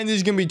now, and this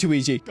is going to be too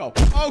easy. Go.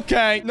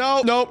 Okay.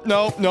 No.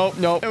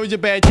 It was a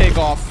bad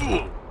takeoff.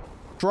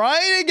 Try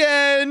it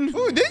again.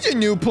 Ooh, this is a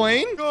new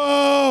plane.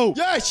 Go.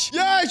 Yes.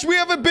 Yes, we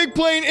have a big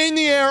plane in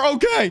the air.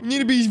 Okay. We need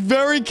to be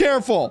very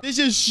careful. This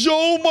is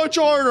so much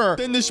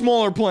harder than the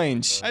smaller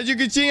planes. As you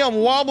can see, I'm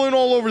wobbling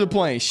all over the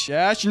place.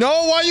 Yes. No,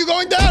 why are you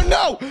going down?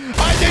 No.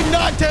 I did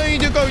not tell you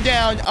to go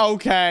down.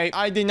 Okay.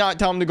 I did not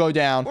tell him to go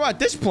down. What about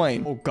this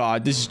plane? Oh,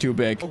 God. This is too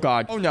big. Oh,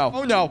 God. Oh, no.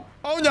 Oh, no.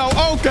 Oh, no.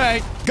 Okay.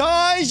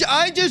 Guys,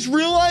 I just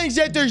realized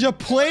that there's a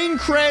plane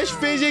crash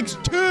physics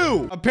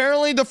 2.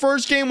 Apparently, the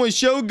first game was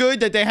so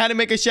good that they had to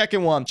make a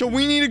second one. So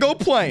we need to go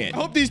play it. I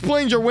hope these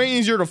planes are way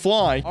easier to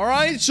fly. All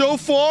right. So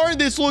far,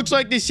 this looks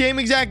like the same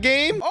exact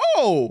game.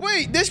 Oh,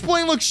 wait. This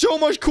plane looks so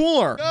much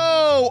cooler.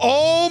 No.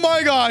 Oh,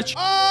 my gosh.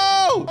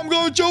 Oh, I'm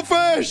going so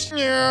fast.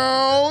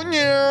 No,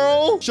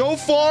 no. So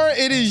far,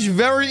 it is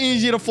very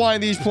easy to fly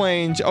these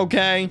planes,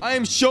 okay? I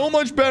am so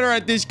much better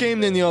at this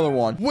game than the other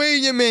one.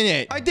 Wait a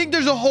minute. I think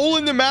there's a hole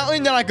in the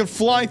mountain that I could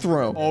fly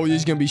through. Oh, this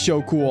is gonna be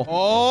so cool.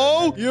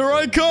 Oh, here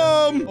I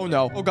come. Oh,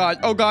 no. Oh, God.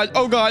 Oh, God.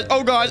 Oh, God.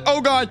 Oh, God.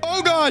 Oh, God.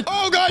 Oh, God.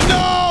 Oh, God.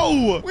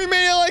 No! We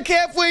made it like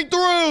halfway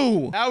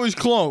through. That was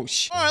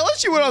close. All right,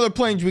 let's see what other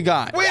planes we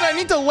got. Wait, I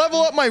need to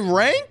level up my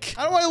rank?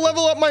 How do I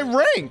level up my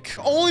rank?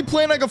 The only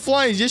plane I can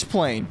fly is this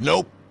plane.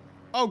 Nope.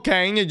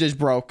 Okay, and it just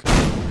broke.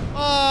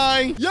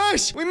 Bye.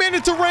 Yes, we made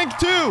it to rank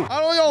 2. I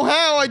don't know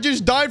how. I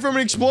just died from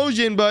an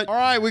explosion, but all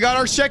right, we got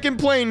our second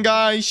plane,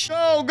 guys.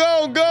 Go,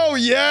 go, go.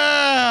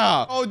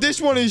 Yeah. Oh,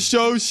 this one is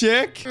so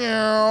sick. Watch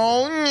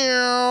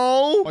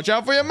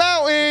out for your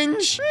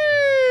mountains.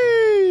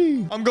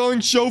 Whee! I'm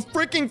going so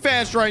freaking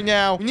fast right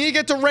now. We need to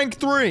get to rank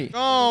 3.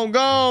 Go,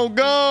 go,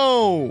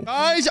 go.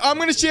 Guys, I'm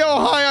going to see how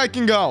high I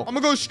can go. I'm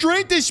going to go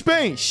straight to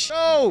space.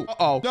 Go.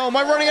 Uh-oh. No, am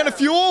I running out of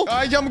fuel?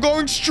 Guys, I'm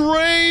going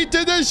straight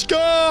to the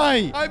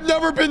sky. I've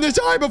never been this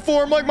high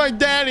before. I'm like my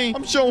daddy.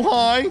 I'm so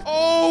high.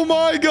 Oh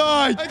my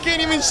God. I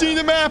can't even see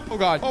the map. Oh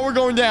God. Oh, we're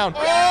going down.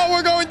 Oh,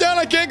 we're going down.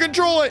 I can't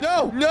control it.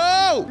 No,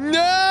 no,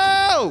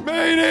 no.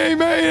 Mayday,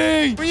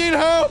 mayday. We need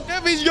help.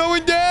 Jeffy's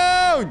going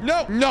down.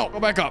 No, no. Go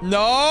back up.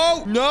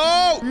 No,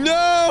 no,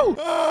 no.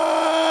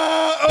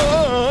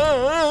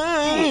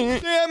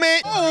 Damn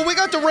it. Oh, we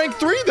got to rank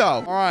 3 though.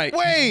 All right.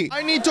 Wait,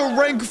 I need to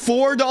rank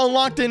 4 to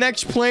unlock the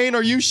next plane.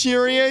 Are you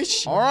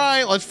serious? All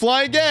right, let's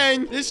fly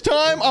again. This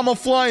time, I'm gonna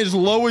fly as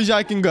low as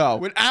I can go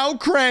without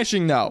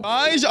crashing though.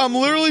 Guys, I'm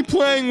literally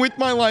playing with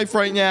my life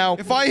right now.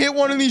 If I hit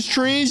one of these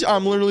trees,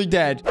 I'm literally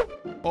dead.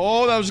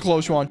 Oh, that was a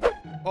close one.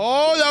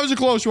 Oh, that was a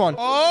close one.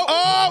 Oh,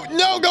 oh,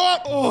 no, go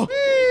up. Oh.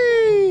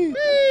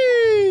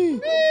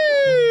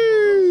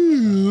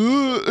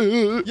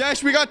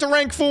 Yes, we got to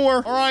rank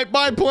 4. All right,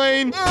 bye,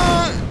 plane.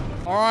 All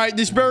right,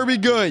 this better be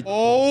good.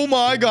 Oh,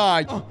 my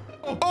God.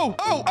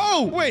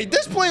 Oh, wait,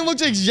 this plane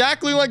looks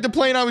exactly like the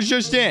plane I was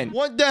just in.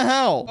 What the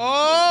hell?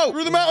 Oh,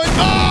 through the mountain.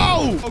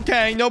 Oh,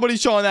 okay, nobody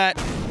saw that.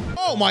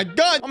 Oh my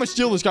God, I'm gonna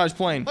steal this guy's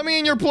plane. Let me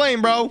in your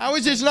plane, bro. How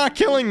is this not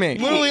killing me?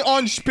 Literally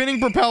on spinning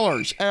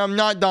propellers, and I'm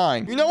not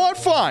dying. You know what?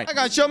 Fine. I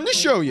got something to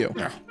show you.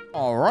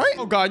 All right.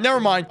 Oh God, never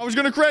mind. I was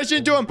gonna crash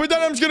into him, but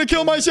then I'm just gonna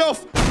kill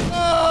myself.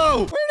 Oh,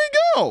 where'd he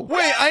go?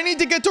 Wait, I need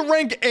to get to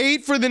rank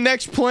 8 for the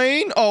next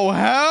plane? Oh,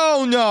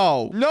 hell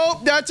no.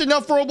 Nope, that's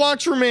enough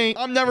Roblox for me.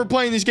 I'm never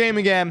playing this game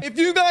again. If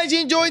you guys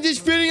enjoyed this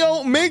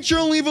video, make sure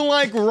to leave a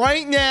like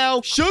right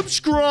now,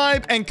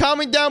 subscribe, and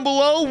comment down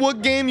below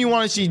what game you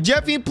want to see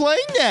Jeffy play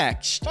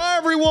next. Bye,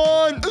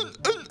 everyone.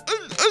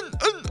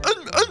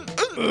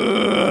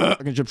 I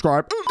can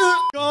subscribe.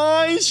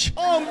 Guys,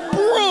 I'm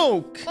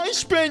broke. I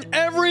spent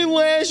every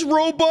last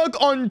Robux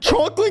on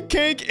chocolate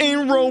cake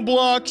in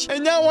Roblox,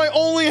 and now I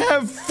only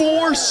have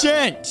 4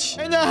 cents.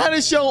 And I had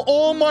to sell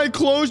all my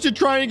clothes to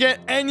try to get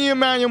any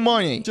amount of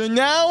money. So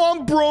now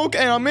I'm broke,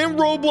 and I'm in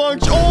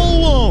Roblox all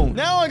alone.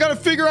 Now I gotta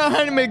figure out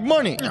how to make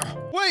money.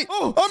 Wait,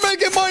 oh, I'm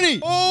making money.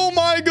 Oh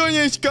my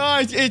goodness,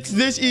 guys. It's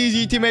this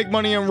easy to make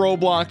money in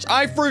Roblox.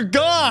 I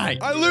forgot.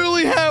 I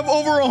literally have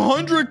over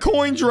 100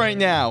 coins right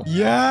now.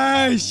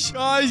 Yes.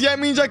 Guys, that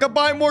means I can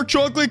buy more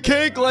chocolate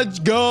cake. Let's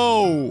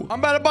go. I'm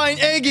about to buy an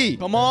eggie.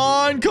 Come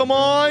on, come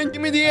on.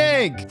 Give me the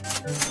egg.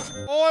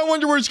 Oh, I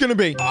wonder where it's gonna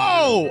be.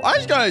 Oh, I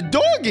just got a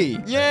doggy.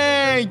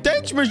 Yay.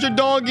 Thanks, Mr.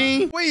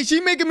 Doggy. Wait, is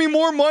he making me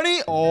more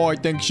money? Oh, I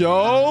think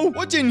so.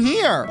 What's in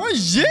here? What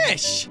is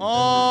this?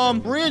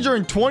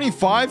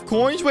 325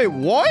 coins. Wait,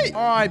 what?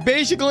 All right,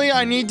 basically,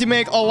 I need to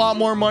make a lot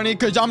more money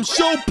because I'm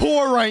so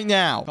poor right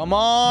now. Come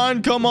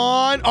on, come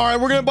on. All right,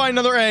 we're gonna buy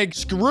another egg.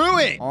 Screw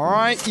it. All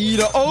right,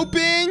 eat to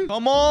open.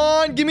 Come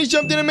on, give me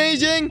something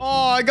amazing. Oh,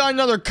 I got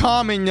another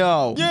common,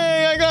 though.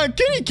 Yay, I got a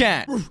kitty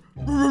cat.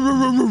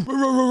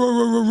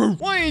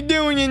 What are you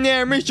doing in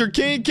there, Mr.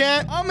 Kitty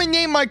Cat? I'm gonna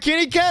name my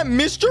kitty cat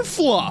Mr.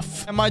 Fluff.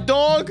 off. And my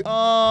dog,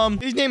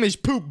 his name is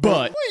Poop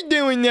Butt. What are you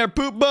doing there,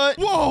 Poop Butt?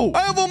 Whoa,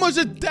 I have almost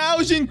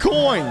 1,000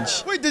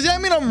 coins. Wait, does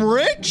that mean I'm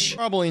rich?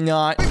 Probably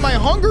not. Wait, my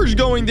hunger's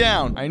going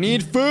down. I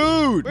need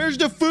food. Where's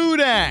the food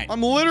at?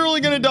 I'm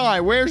literally gonna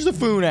die. Where's the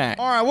food at?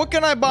 All right, what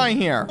can I buy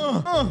here?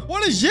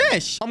 What is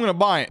this? I'm gonna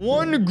buy it.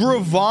 One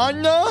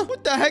Gravana?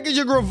 What the heck is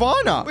a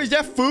Gravana? Wait, is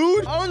that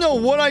food? I don't know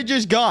what I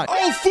just got.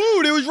 Oh,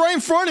 food. It was right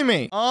in front of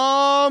me.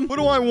 What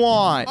do I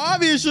want?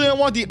 Obviously, I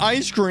want the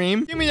ice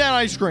cream. Give me that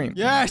ice cream.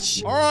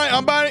 Yes. All right,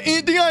 I'm about to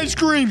eat the ice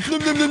cream. Nom,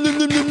 nom, nom, nom,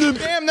 nom, nom, nom.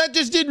 Damn, that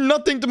just did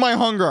nothing to my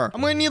hunger.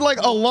 I'm gonna need like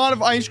a lot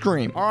of ice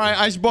cream. All right,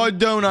 I just bought a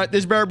donut.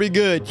 This better be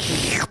good.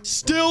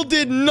 Still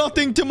did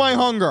nothing to my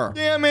hunger.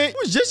 Damn it.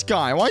 Who's this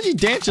guy? Why is he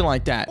dancing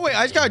like that? Oh, wait,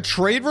 I just got a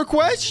trade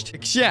request?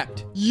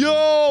 Accept.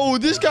 Yo,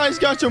 this guy's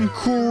got some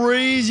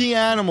crazy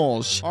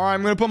animals. All right,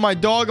 I'm gonna put my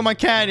dog and my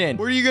cat in.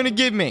 What are you gonna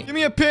give me? Give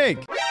me a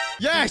pig.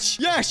 Yes,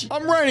 yes,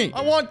 I'm ready.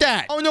 I want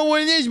that. I don't know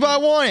what it is, but I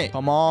want it.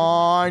 Come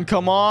on,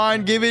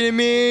 give it to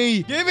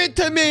me. Give it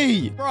to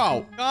me.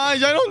 Bro,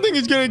 guys, I don't think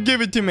he's gonna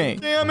give it to me.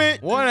 Damn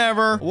it.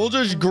 Whatever. We'll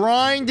just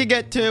grind to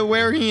get to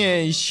where he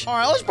is. All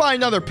right, let's buy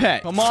another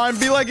pet. Come on,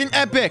 be like an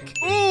epic.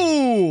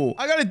 Ooh,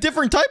 I got a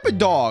different type of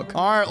dog.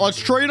 All right, let's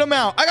trade him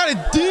out. I got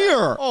a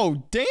deer.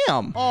 Oh,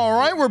 damn. All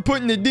right, we're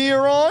putting the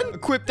deer on.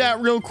 Equip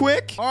that real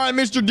quick. All right,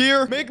 Mr.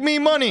 Deer, make me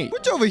money.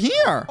 What's over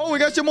here? Oh, we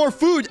got some more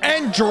food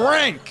and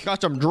drink.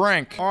 Got some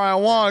drink. All right, I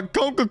want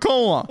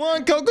Coca-Cola.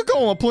 One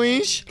Coca-Cola,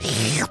 please.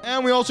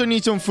 And we also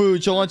need some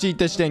food, so let's eat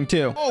this thing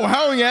too. Oh,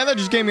 hell yeah, that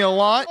just gave me a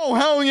lot. Oh,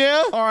 hell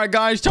yeah. All right,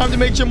 guys, time to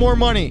make some more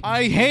money.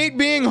 I hate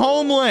being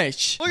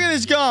homeless. Look at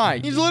this guy.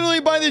 He's literally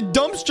by the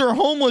dumpster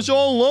homeless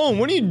all alone.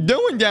 What are you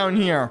doing down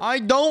here? I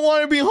don't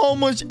want to be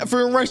homeless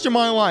for the rest of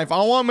my life.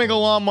 I want to make a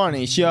lot of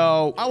money,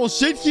 so I will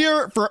sit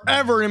here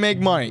forever to make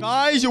money.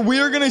 Guys, we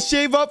are going to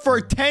save up for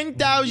a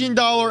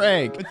 $10,000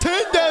 egg. A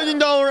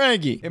 $10,000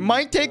 eggie. It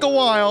might take a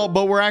while,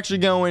 but we're actually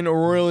going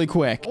really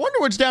quick. I wonder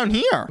what's down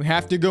here. We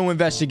have to go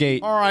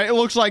investigate. All right, it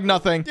looks like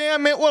nothing.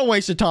 Damn it, what a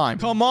waste of time.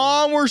 Come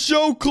on, we're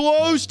so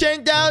close.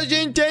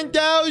 10,000,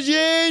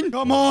 10,000.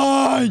 Come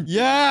on.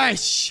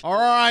 Yes. All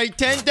right,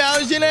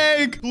 10,000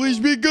 egg. Please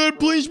be good.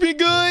 Please be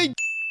good.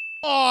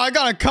 Oh, I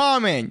got a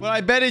comment, but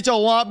I bet it's a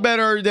lot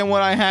better than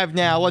what I have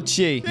now. Let's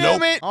see.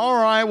 Damn it. All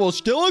right, well,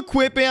 still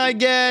equipping, I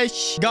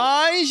guess.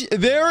 Guys,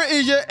 there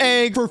is an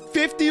egg for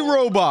 50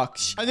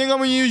 Robux. I think I'm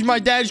going to use my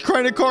dad's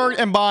credit card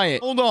and buy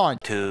it. Hold on.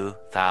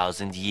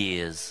 2,000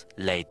 years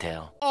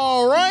later.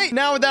 All right,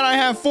 now that I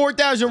have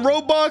 4,000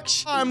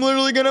 Robux, I'm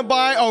literally going to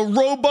buy a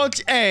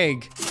Robux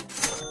egg.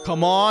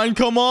 Come on,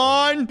 come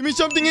on. Give me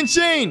something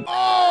insane.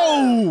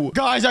 Oh,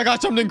 guys, I got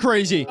something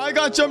crazy. I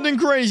got something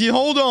crazy.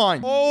 Hold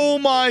on. Oh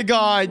my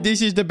God.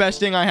 This is the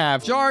best thing I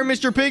have. Sorry,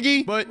 Mr.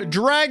 Piggy, but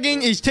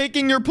dragging is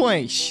taking your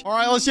place. All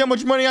right, let's see how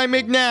much money I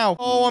make now.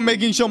 Oh, I'm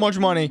making so much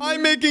money.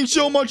 I'm making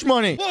so much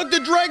money. Look, the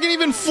dragon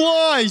even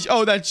flies.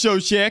 Oh, that's so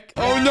sick.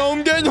 Oh no,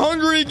 I'm getting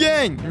hungry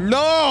again.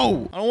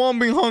 No, I don't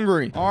want to be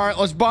hungry. All right,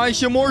 let's buy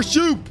some more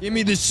soup. Give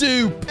me the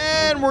soup.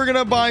 And we're going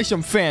to buy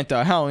some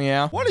Fanta. Hell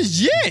yeah. What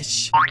is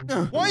this?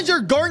 Why is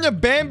there Garden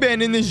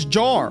Banban in this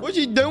jar? What's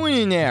he doing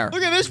in there?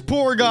 Look at this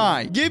poor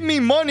guy. Give me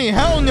money.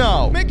 Hell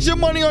no. Make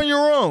some money on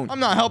your own. I'm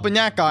not helping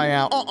that guy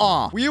out.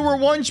 We were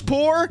once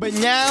poor, but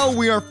now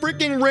we are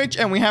freaking rich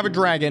and we have a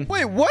dragon.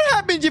 Wait, what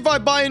happens if I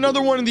buy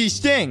another one of these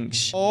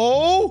things?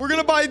 Oh, we're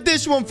gonna buy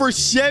this one for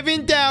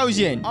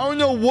 7,000. I don't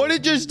know what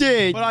it just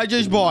did, but I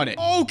just bought it.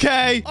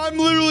 Okay, I'm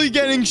literally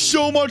getting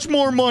so much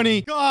more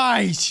money.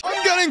 Guys,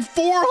 I'm getting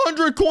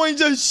 400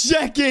 coins a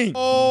second.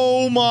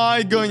 Oh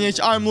my goodness,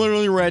 I'm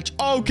literally rich.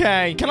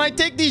 Okay, can I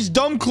take these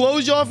dumb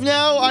clothes off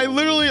now? I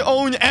literally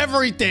own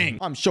everything.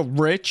 I'm so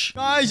rich.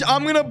 Guys,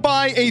 I'm gonna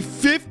buy a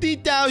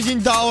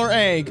 $50,000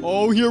 egg.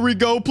 Oh, here we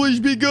go.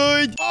 Please be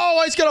good. Oh,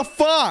 I just got a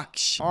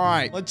fox. All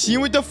right, let's see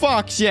what the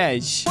fox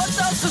says. What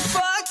does the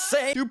fox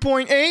say?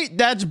 2.8.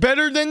 That's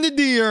better than the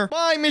deer.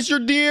 Bye,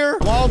 Mr. Deer.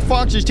 Wild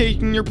fox is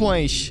taking your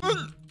place.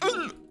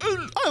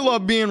 I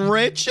love being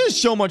rich. It's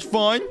so much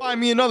fun. Buy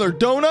me another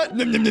donut.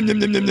 Nom, nom, nom,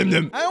 nom, nom, nom,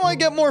 nom. How do I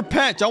get more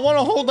pets? I want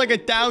to hold like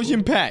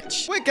 1,000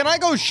 pets. Wait, can I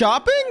go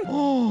shopping?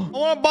 Oh, I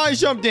want to buy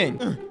something.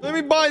 Let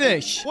me buy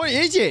this. What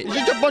is it? It's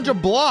just a bunch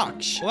of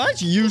blocks. Well,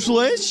 that's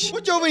useless.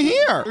 What's over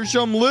here? There's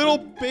some little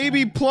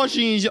baby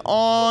plushies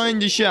on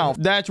the shelf.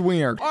 That's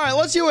weird. All right,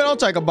 let's see what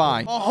else I can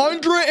buy.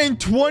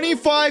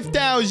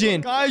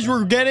 125,000. Guys,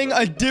 we're getting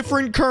a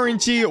different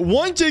currency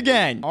once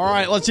again. All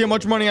right, let's see how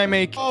much money I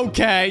make.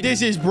 Okay,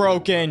 this is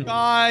broken.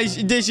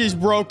 Guys, this is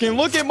broken.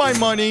 Look at my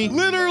money.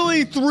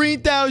 Literally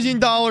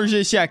 $3,000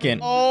 a second.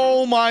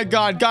 Oh my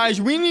God.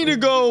 Guys, we need to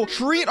go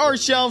treat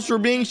ourselves for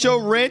being so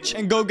rich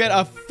and go get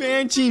a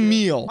fancy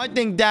meal. I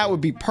think that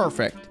would be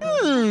perfect.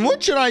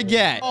 What should I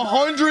get?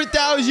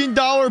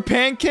 $100,000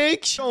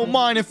 pancakes? Don't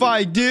mind if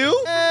I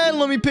do. And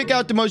let me pick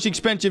out the most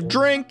expensive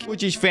drink,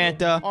 which is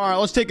Fanta. All right,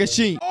 let's take a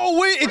seat. Oh,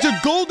 wait, it's a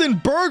golden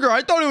burger.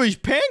 I thought it was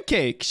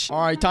pancakes.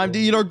 All right, time to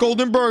eat our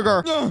golden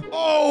burger.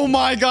 Oh,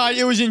 my God.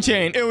 It was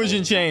insane. It was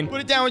insane.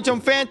 Put it down with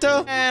some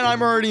Fanta. And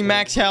I'm already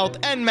max health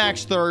and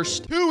max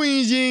thirst. Too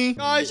easy.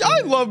 Guys,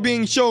 I love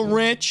being so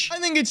rich. I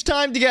think it's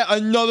time to get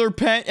another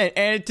pet and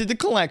add it to the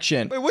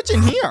collection. Wait, what's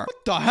in here?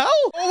 What the hell?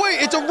 Oh,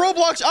 wait, it's a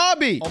Roblox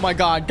obby. Oh, my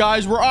God.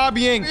 Guys, we're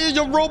obbying. It's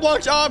a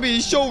Roblox obby.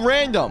 It's so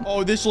random.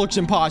 Oh, this looks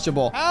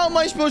impossible. How am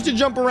I supposed to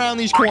jump around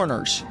these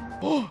corners?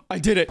 Oh, I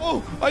did it.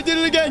 Oh, I did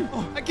it again.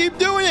 Oh, I keep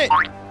doing it.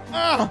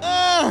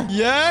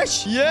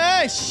 Yes,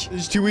 yes.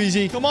 This is too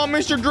easy. Come on,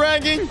 Mr.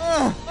 Dragon.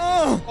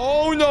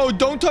 Oh, no.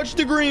 Don't touch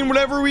the green,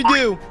 whatever we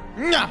do.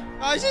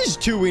 Guys, this is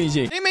too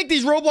easy. They make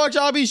these Roblox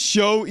obbies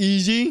so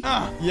easy.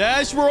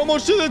 Yes, we're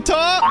almost to the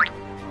top.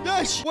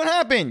 Yes. What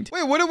happened?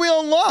 Wait, what did we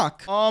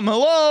unlock?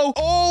 Hello?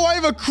 Oh, I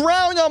have a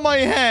crown on my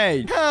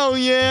head. Hell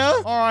yeah.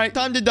 All right,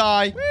 time to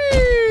die.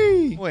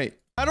 Whee! Wait.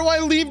 How do I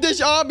leave this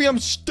obby? I'm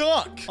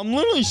stuck. I'm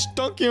literally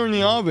stuck here in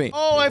the obby.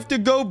 Oh, I have to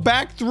go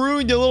back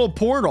through the little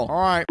portal.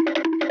 All right.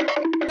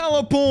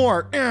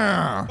 Teleport.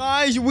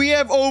 Guys, we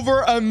have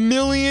over $1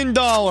 million.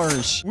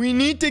 We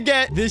need to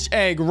get this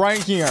egg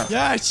right here.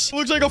 Yes.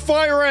 Looks like a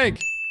fire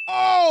egg.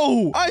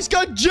 Oh, I just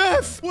got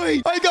Jeff.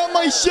 Wait, I got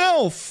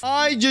myself.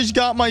 I just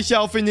got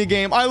myself in the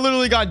game. I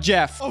literally got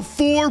Jeff. A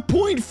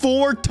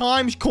 4.4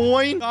 times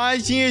coin.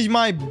 Guys, he is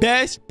my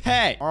best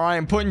pet. All right,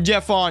 I'm putting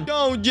Jeff on.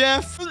 Go,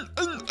 Jeff.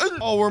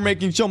 Oh, we're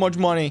making so much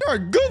money. You're a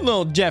good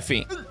little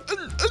Jeffy.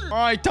 All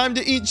right, time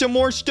to eat some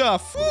more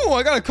stuff. Ooh,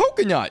 I got a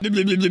coconut.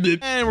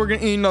 And we're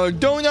gonna eat another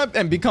donut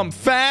and become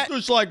fat,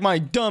 just like my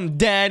dumb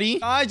daddy.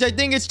 Guys, I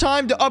think it's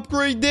time to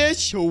upgrade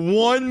this to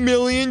 $1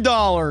 million.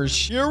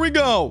 Here we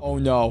go. Oh,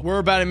 no. We're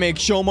about to make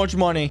so much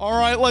money. All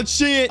right, let's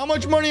see it. How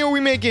much money are we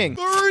making?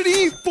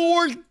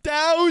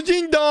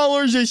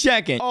 $34,000 a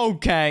second.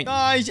 Okay.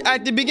 Guys,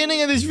 at the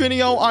beginning of this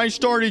video, I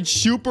started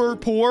super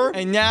poor,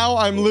 and now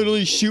I'm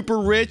literally super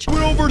rich with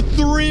over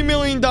 $3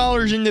 million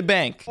in the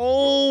bank.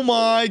 Oh,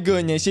 my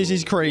goodness. This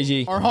is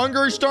crazy. Our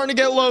hunger is starting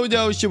to get low,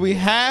 though, so we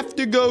have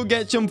to go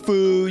get some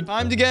food.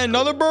 Time to get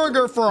another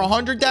burger for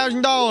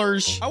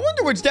 $100,000. I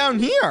wonder what's down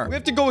here. We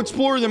have to go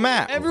explore the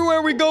map.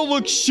 Everywhere we go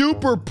looks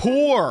super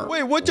poor.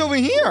 Wait, what's over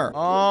here?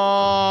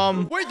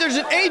 Wait, there's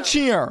an H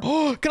here.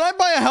 Can I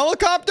buy a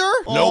helicopter?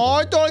 Nope. Oh,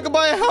 I thought I could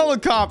buy a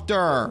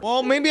helicopter.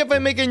 Well, maybe if I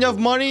make enough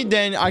money,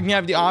 then I can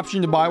have the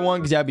option to buy one,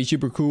 because that'd be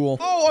super cool.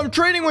 Oh, I'm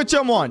trading with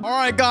someone. All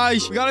right,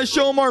 guys, we gotta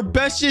show him our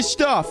bestest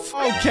stuff.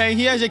 Okay,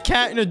 he has a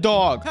cat and a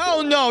dog.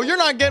 Hell no, you're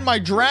not getting my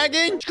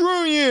dragon.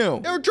 Screw you.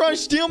 They were trying to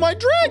steal my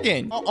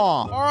dragon.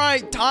 All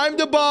right, time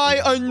to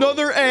buy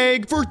another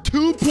egg for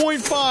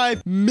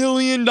 $2.5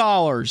 million.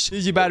 This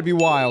is about to be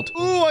wild.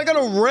 Ooh, I got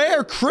a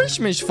rare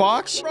Christmas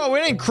fox. Bro,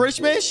 it ain't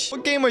Christmas.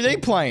 What game are they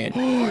playing?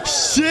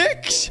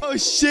 6? A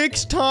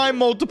 6-time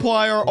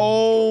multiplier.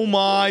 Oh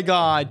my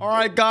God. All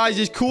right, guys,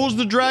 as cool as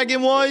the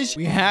dragon was,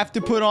 we have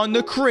to put on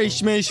the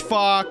Christmas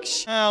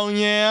fox. Hell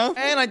yeah.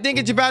 And I think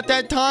it's about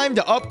that time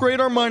to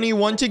upgrade our money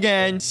once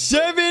again.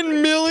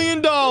 $7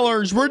 million.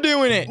 We're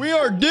doing it. We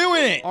are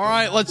doing it. All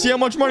right, let's see how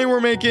much money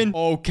we're making.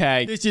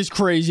 Okay, this is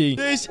crazy.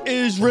 This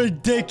is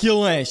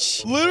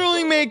ridiculous.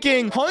 Literally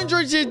making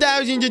hundreds of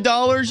thousands of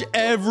dollars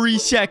every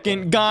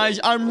second. Guys,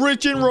 I'm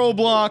rich in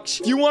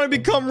Roblox. If you want to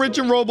become rich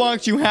in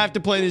Roblox, you have to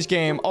play this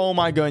game. Oh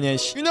my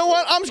goodness. You know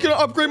what? I'm just going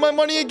to upgrade my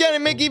money again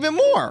and make even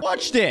more.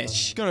 Watch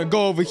this. Gonna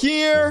go over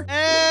here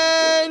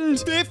and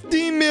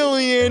 50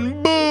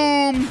 million.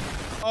 Boom.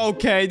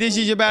 Okay, this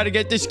is about to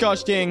get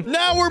disgusting.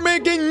 Now we're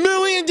making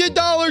millions of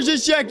dollars a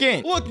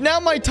second. Look, now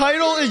my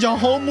title is a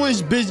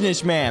homeless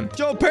businessman.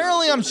 So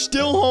apparently I'm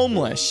still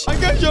homeless. I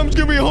guess I'm just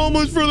gonna be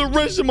homeless for the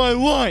rest of my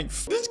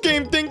life. This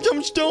game thinks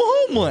I'm still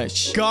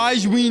homeless.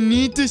 Guys, we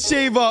need to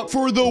save up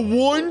for the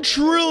 $1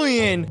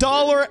 trillion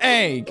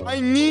egg. I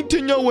need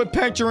to know what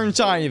pets are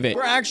inside of it.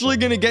 We're actually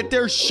gonna get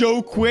there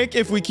so quick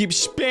if we keep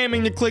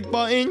spamming the click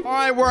button. All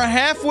right, we're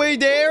halfway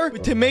there.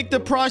 But to make the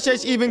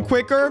process even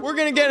quicker, we're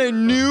gonna get a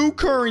new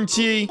currency.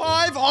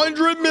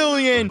 500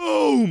 million.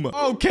 Boom.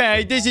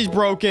 Okay, this is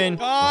broken.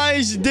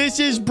 Guys, this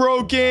is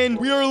broken.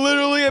 We are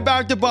literally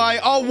about to buy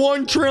a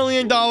 $1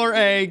 trillion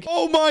egg.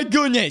 Oh my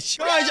goodness.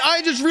 Guys,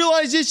 I just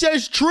realized this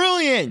says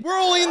trillion. We're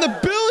only in the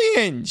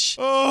billions.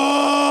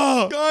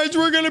 Oh, guys,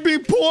 we're gonna be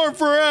poor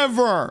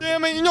forever.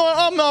 Damn it. You know what?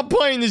 I'm not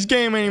playing this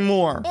game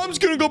anymore. I'm just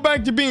gonna go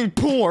back to being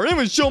poor. It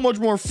was so much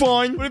more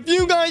fun. But if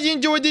you guys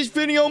enjoyed this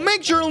video,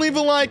 make sure to leave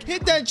a like,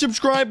 hit that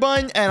subscribe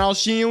button, and I'll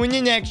see you in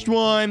the next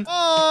one.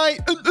 Bye.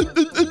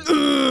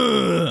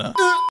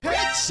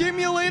 Pet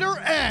Simulator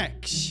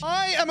X.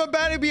 I am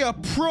about to be a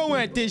pro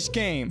at this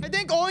game. I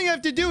think all you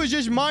have to do is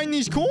just mine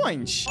these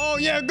coins. Oh,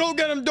 yeah, go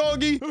get him,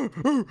 doggy.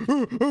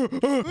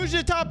 Who's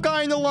the top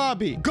guy in the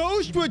lobby?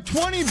 Ghost with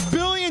 20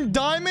 billion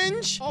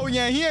diamonds? Oh,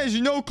 yeah, he has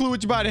no clue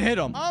what's about to hit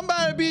him. I'm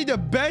about to be the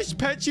best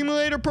Pet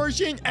Simulator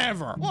person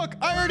ever. Look,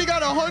 I already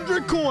got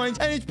 100 coins,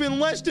 and it's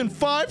been less than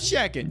 5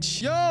 seconds.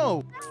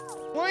 Yo.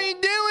 What are you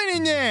doing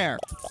in there?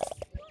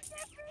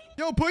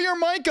 Yo, put your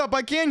mic up.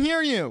 I can't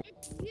hear you.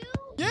 You?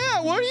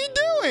 Yeah, what are you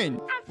doing?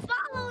 I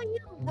follow you.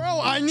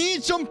 Bro, I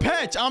need some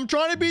pets. I'm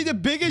trying to be the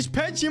biggest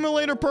pet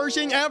simulator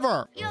person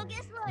ever. Yo,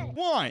 guess what?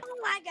 What? Oh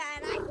my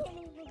god, I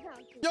can't even talk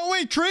to you. Yo,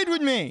 wait, trade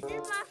with me.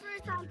 This is my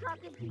first time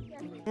talking to you,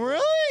 Jeffy.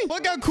 Really?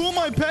 Look how cool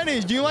my pet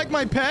is. Do you like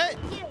my pet?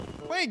 Yeah.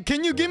 Wait,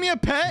 can you give me a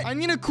pet? I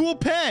need a cool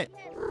pet.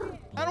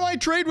 How do I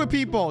trade with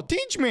people?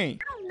 Teach me.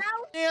 I don't know.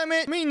 Damn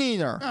it. Me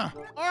neither. All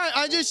right,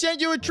 I just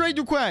sent you a trade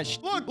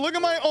request. Look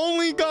at my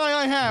only guy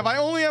I have. I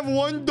only have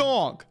one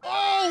dog.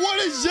 Oh, what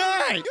is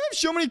that? You have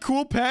so many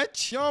cool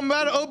pets. Yo, I'm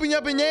about to open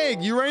up an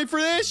egg. You ready for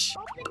this?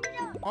 Open it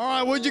up. All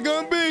right, what's it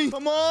gonna be?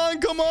 Come on,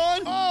 come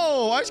on.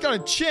 Oh, I just got a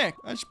chick.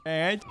 That's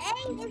bad.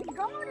 Hey, it's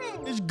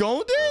golden. It's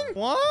golden?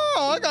 Wow,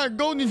 I got a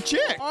golden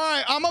chick. All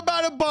right, I'm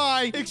about to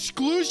buy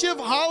exclusive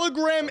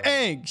hologram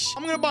eggs.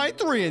 I'm gonna buy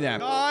 3 of them.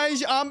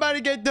 Guys, I'm about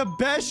to get the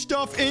best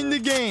stuff in the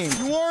game.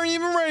 You aren't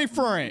even ready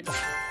for it.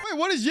 Wait,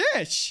 what is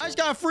this? I just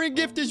got a free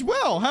gift as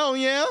well. Hell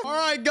yeah. All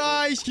right,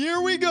 guys,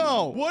 here we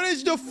go. What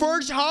is the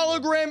first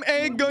hologram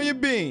egg gonna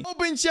be?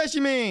 Open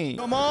sesame.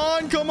 Come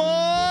on, come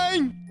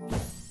on.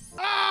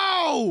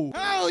 Oh!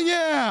 Hell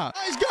yeah!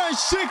 I just got a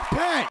sick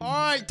pet!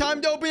 Alright,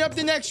 time to open up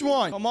the next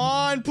one. Come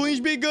on, please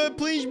be good,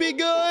 please be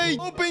good.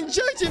 Open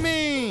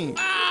sesame!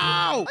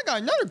 Ow! I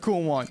got another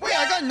cool one. Wait,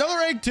 I got another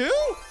egg too?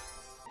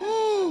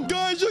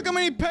 Guys, look how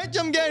many pets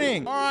I'm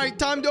getting. All right,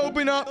 time to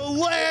open up the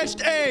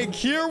last egg.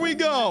 Here we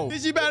go.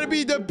 This is about to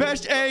be the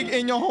best egg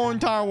in the whole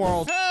entire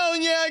world. Hell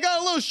yeah, I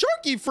got a little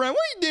sharky friend. What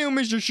are you doing,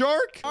 Mr.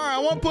 Shark? All right, I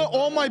want to put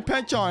all my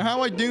pets on. How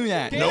do I do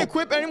that? Can't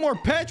equip any more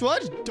pets? Well,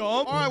 that's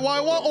dumb. All right, well, I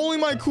want only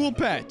my cool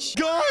pets.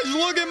 Guys,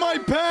 look at my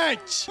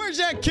pets. Where's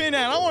that kid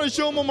at? I want to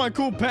show him all my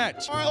cool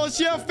pets. All right, let's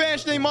see how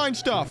fast they mine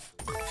stuff.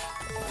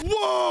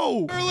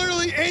 Whoa! They're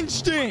literally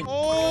instant.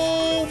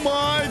 Oh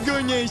my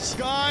goodness.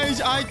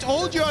 Guys, I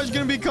told you I was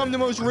going to become the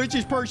most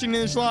richest person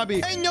in this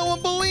lobby. And no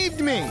one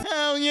believed me.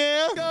 Hell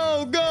yeah.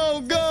 Go,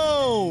 go,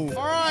 go.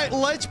 All right,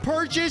 let's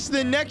purchase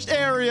the next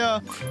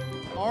area.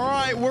 All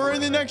right, we're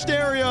in the next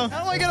area.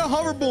 How do I get a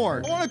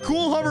hoverboard? I want a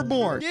cool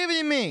hoverboard. Give it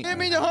to me. Give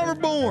me the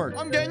hoverboard.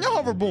 I'm getting the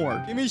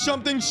hoverboard. Give me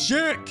something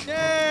sick.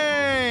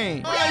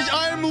 Yay. Guys,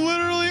 I'm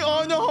literally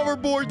on the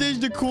hoverboard. This is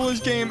the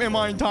coolest game in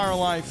my entire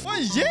life. What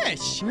is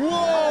this?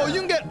 Whoa, you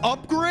can get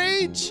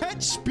upgrades?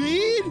 Pet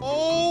speed?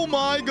 Oh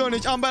my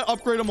goodness. I'm about to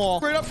upgrade them all.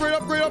 Upgrade, upgrade,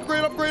 upgrade,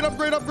 upgrade,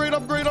 upgrade, upgrade,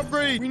 upgrade,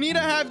 upgrade. We need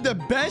to have the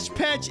best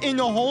pets in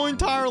the whole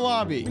entire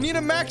lobby. We need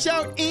to max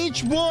out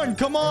each one.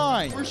 Come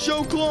on. We're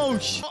so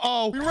close.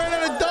 Uh-oh. We ran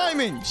out of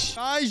diamonds.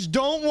 Guys,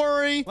 don't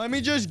worry. Let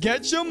me just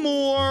get some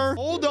more.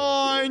 Hold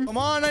on. Come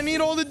on, I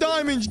need all the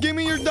diamonds. Give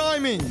me your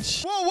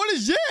diamonds. Whoa, what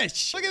is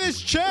this? Look at this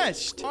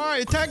chest. All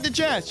right, attack the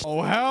chest.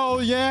 Oh,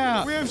 hell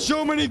yeah. We have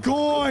so many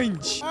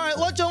coins. All right,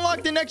 let's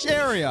unlock the next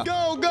area.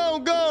 Go, go,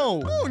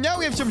 go. Oh, now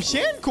we have some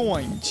sand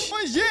coins.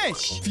 What is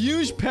this?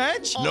 Fuse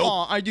pets?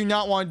 Nope. I do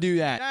not want to do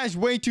that. That is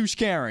way too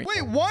scary.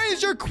 Wait, why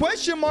is there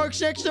question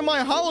marks next to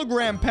my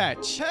hologram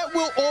pets? Pet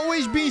will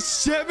always be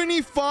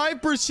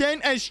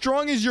 75% as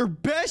strong as your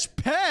best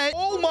pet.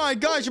 Oh my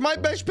gosh, my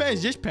best pet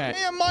is this pet. I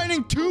am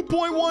mining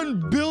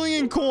 2.1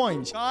 billion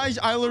coins. Guys,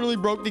 I literally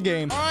broke the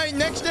game. All right,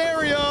 next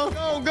area.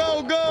 Go,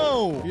 go,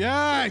 go.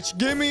 Yes,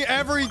 give me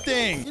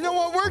everything. You know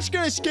what? We're just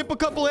going to skip a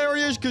couple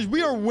areas because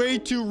we are way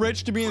too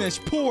rich to be in this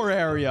poor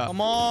area.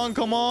 Come on,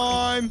 come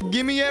on.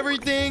 Give me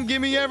everything.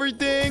 Give me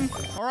everything.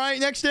 All right,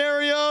 next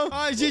area.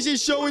 Guys, this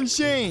is so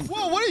insane.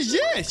 Whoa, what is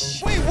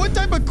this? Wait, what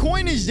type of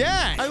coin is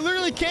that? I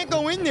literally can't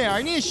go in there.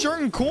 I need a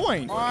certain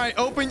coin. All right,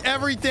 open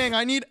everything.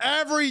 I need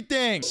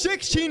everything.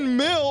 16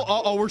 mil.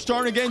 Uh-oh, we're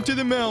starting to get into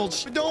the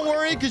mills. But don't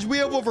worry, because we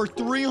have over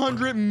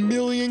 300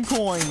 million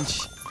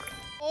coins.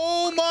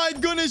 Oh my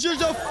goodness,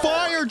 there's a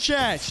fire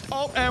chest.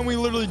 Oh, and we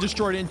literally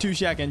destroyed it in 2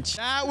 seconds.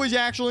 That was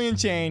actually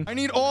insane. I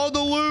need all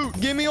the loot.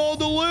 Give me all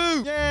the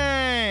loot.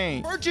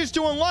 Yay. Purchase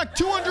to unlock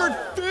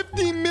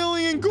 250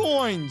 million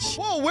coins.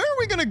 Whoa, where are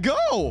we gonna go?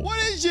 What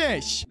is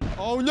this?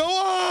 Oh no.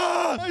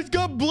 Ah! I just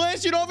got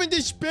blasted off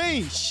into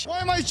space. Why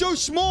am I so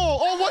small?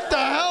 Oh, what the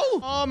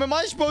hell? Am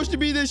I supposed to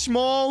be this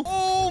small?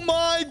 Oh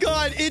my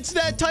god, it's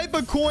that type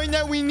of coin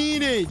that we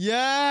needed.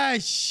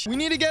 Yes. We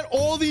need to get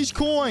all these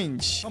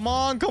coins. Come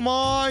on, come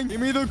on.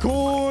 Give me the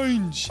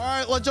coins. All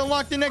right, let's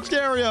unlock the next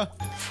area.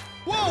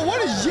 Whoa,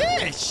 what is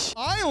this?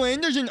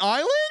 Island? There's an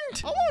island?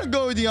 I want to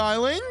go to the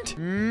island.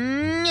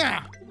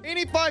 Yeah.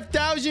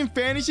 85,000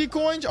 fantasy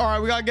coins. All right,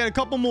 we gotta get a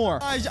couple more.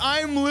 Guys,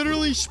 I'm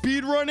literally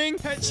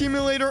speedrunning Pet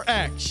Simulator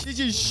X.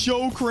 This is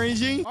so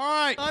crazy. All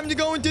right, time to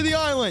go into the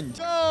island.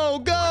 Go,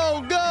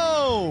 go,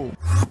 go.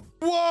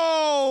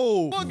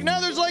 Whoa! Look,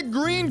 now there's like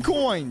green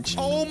coins.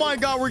 Oh my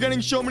god, we're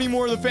getting so many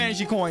more of the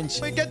fantasy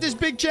coins. Wait, get this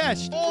big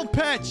chest. All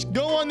pets,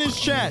 go on this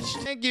chest.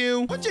 Thank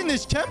you. What's in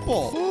this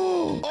temple?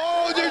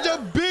 Oh, there's a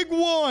big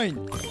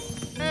one.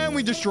 And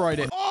we destroyed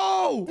it.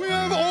 Oh, we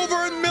have over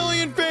 1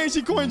 million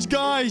fantasy coins,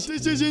 guys.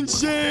 This is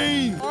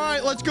insane. All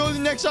right, let's go to the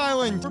next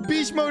island. We're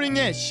beast moding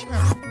this.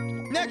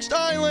 Next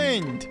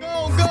island.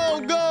 Go,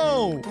 go,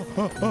 go.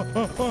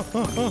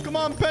 Come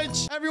on,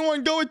 pets.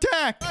 Everyone, go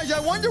attack. Guys, I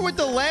wonder what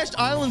the last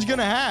island's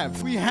gonna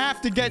have. We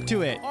have to get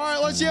to it. All right,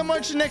 let's see how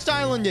much the next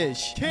island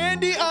is.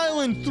 Candy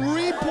Island,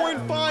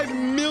 3.5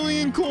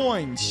 million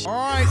coins. All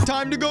right,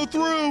 time to go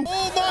through.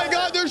 Oh my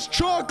God, there's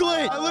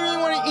chocolate. I literally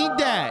want to eat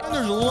that. And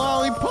there's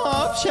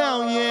lollipops.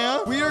 Hell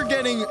yeah. We are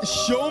getting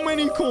so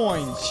many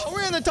coins. Are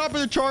we on the top of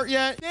the chart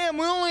yet? Damn,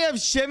 we only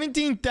have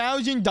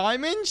 17,000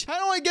 diamonds.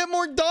 How do I get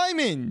more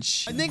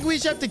diamonds? I think we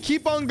just have to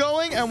keep on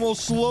going and we'll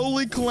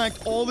slowly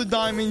collect all the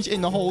diamonds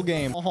in the whole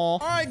game. All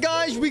right,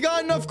 guys, we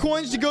got enough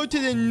coins to go to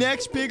the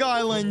next big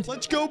island.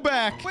 Let's go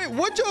back. Wait,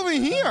 what's over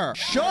here?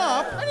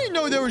 Shop? I didn't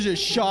know there was a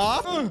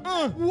shop.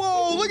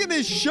 Whoa, look at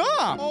this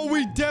shop. Oh,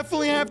 we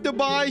definitely have to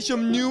buy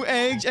some new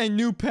eggs and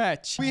new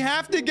pets. We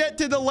have to get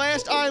to the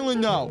last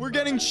island, though. We're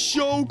getting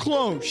so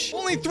close.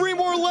 Only 3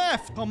 more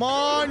left. Come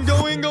on,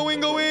 go in, go in,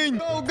 go in.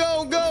 Go,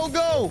 go, go,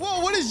 go.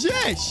 Whoa, what is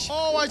this?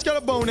 Oh, I just got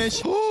a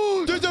bonus.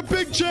 There's a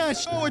big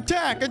chest. Oh,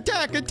 attack,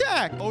 attack,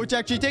 attack. Oh, it's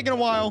actually taking a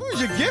while.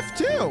 There's a gift,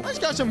 too. I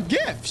just got some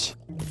gifts.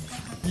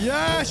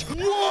 Yes.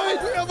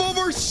 What? We have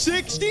over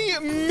 60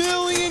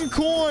 million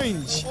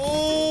coins.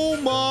 Oh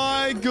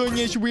my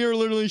goodness. We are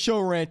literally so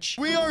rich.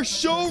 We are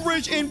so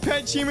rich in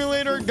Pet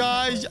Simulator.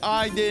 Guys,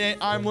 I did it.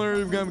 I'm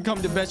literally going to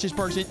become the bestest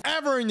person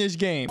ever in this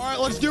game. All right,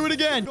 let's do it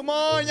again. Come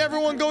on,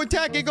 everyone. Go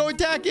attack it. Go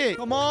attack it.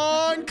 Come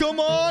on. Come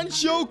on.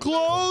 So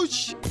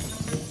close.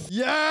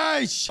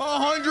 Yes!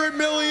 100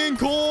 million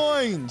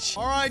coins!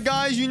 Alright,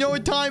 guys, you know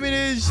what time it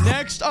is.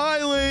 Next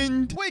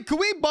island. Wait, could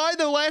we buy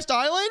the last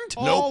island?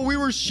 Nope. Oh, we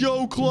were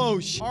so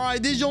close.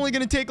 Alright, this is only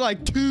gonna take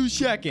like 2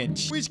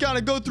 seconds. We just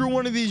gotta go through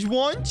one of these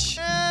once.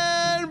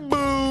 And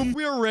boom.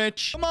 We are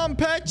rich. Come on,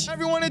 pets.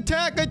 Everyone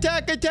attack,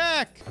 attack,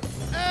 attack.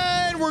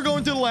 And we're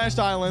going to the last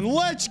island.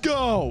 Let's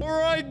go. All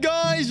right,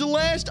 guys.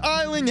 Last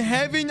island,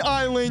 Heaven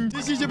Island.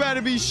 This is about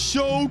to be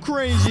so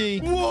crazy.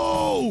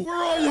 Whoa. We're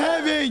on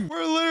heaven.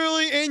 We're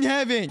literally in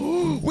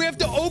heaven. We have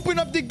to open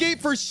up the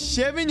gate for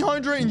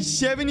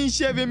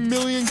 777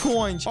 million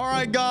coins. All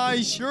right,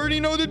 guys. You already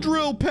know the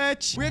drill,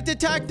 pets. We have to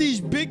attack these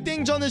big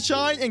things on the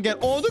side and get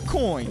all the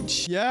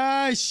coins.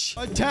 Yes.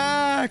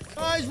 Attack.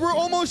 Guys, we're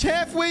almost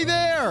halfway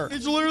there.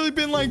 It's literally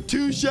been like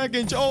 2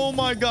 seconds. Oh,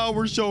 my God.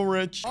 We're so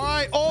rich. All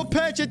right, all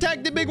pets.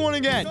 Attack the big one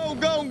again. Go,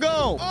 go,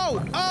 go.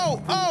 Oh,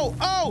 oh, oh,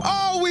 oh,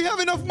 oh. We have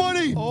enough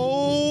money.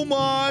 Oh,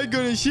 my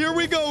goodness. Here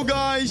we go,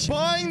 guys.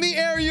 Buying the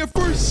area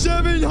for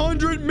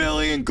 700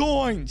 million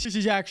coins. This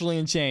is actually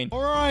insane.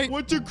 All right.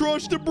 What's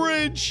across the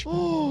bridge?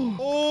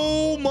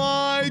 Oh,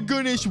 my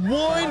goodness.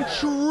 1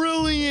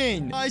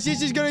 trillion. Guys,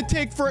 this is going to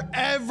take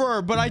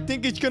forever, but I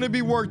think it's going to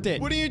be worth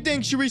it. What do you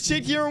think? Should we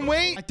sit here and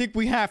wait? I think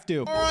we have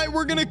to. All right.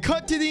 We're going to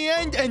cut to the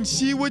end and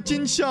see what's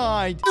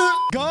inside.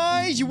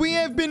 Guys, we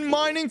have been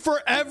mining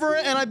forever,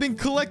 and I've been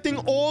collecting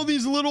all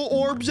these little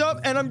orbs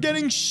up, and I'm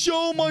getting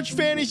so much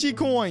fantasy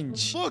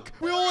coins. Look,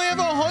 we only have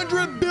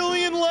 100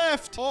 billion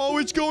left. Oh,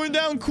 it's going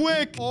down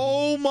quick.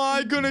 Oh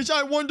my goodness.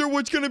 I wonder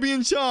what's going to be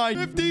inside.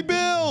 50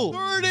 bill,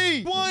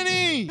 30,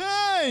 20,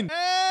 10,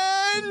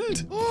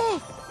 and...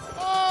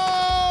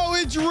 Oh,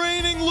 it's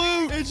raining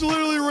loot. It's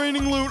literally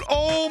raining loot.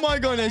 Oh my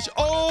goodness.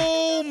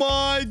 Oh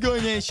my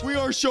goodness. We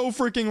are so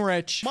freaking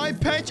rich. My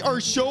pets are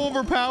so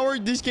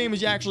overpowered. This game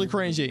is actually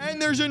crazy. And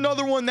there's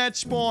another one that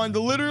spawned.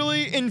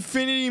 Literally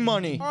infinity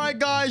money. All right,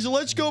 guys,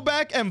 let's go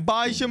back and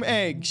buy some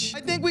eggs.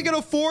 I think we can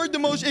afford the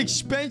most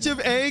expensive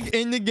egg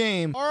in the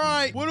game. All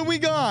right, what do we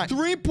got?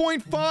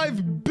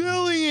 3.5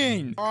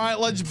 billion. All right,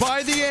 let's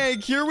buy the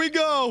egg. Here we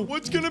go.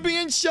 What's going to be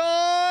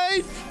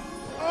inside?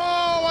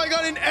 Oh, I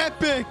got an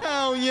epic.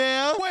 Hell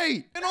yeah.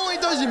 Wait, it only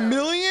does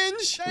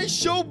millions? That is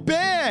so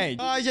bad.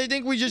 Guys, I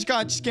think we just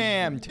got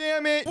scammed.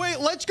 Damn it.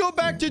 Wait, let's go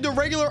back to the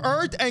regular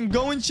Earth and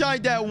go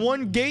inside that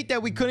one gate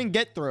that we couldn't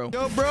get through.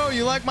 Yo, bro,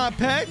 you like my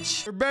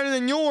pets? They're better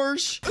than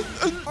yours.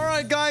 All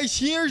right, guys,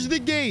 here's the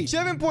gate.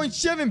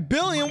 7.7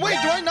 billion. Wait,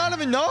 do I not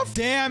have enough?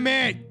 Damn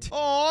it.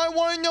 Oh, I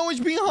want to know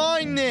what's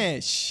behind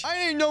this. I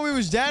didn't know it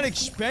was that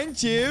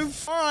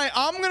expensive. All right,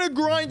 I'm going to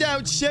grind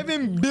out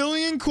 7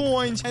 billion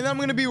coins, and I'm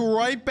going to be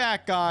right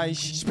back, guys.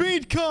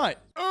 Speed cut.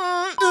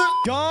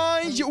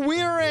 Guys,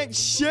 we are at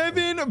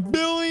 7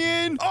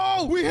 billion.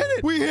 Oh, we hit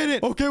it. We hit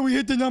it. Okay, we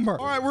hit the number.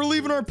 All right, we're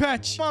leaving our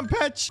pets. Come on,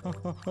 pets.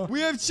 We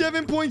have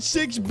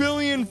 7.6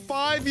 billion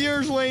 5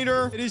 years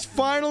later. It is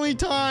finally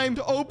time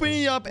to open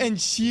it up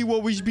and see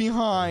what was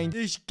behind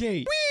this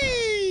gate.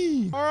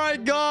 Whee! All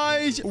right,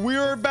 guys,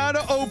 we're about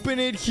to open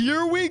it.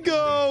 Here we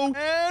go.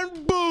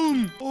 And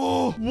boom.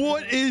 Oh,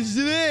 what is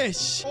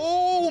this?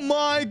 Oh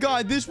my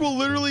God, this will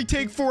literally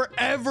take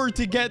forever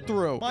to get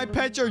through. My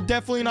pets are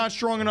definitely not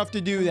strong enough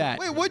to do that.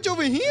 Wait, what's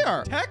over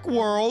here? Tech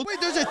world? Wait,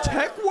 there's a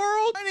tech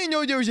world? I didn't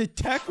know there was a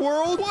tech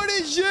world. What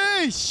is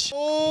this?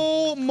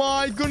 Oh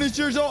my goodness,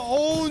 there's a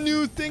whole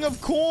new thing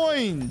of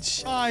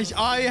coins. Guys,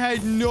 I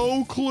had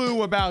no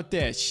clue about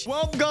this.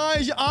 Well,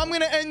 guys, I'm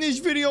gonna end this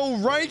video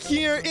right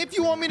here. If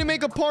you want me to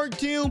make a part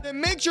 2,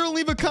 then make sure to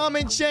leave a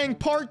comment saying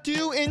part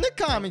 2 in the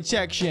comment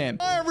section.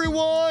 Bye,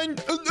 everyone.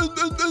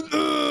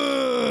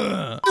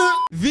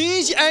 These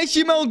these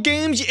SML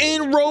games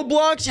in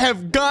Roblox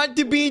have got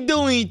to be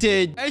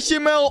deleted.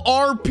 SML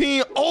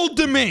RP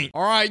Ultimate.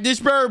 All right, this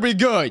better be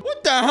good.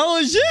 What the hell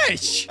is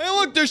this? Hey,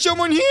 look, there's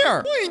someone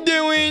here. What are you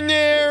doing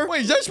there?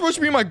 Wait, is that supposed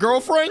to be my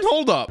girlfriend?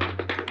 Hold up.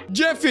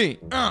 Jeffy.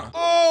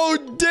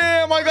 Oh,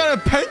 damn. I got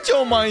a pencil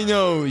on my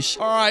nose.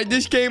 All right,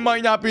 this game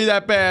might not be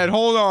that bad.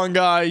 Hold on,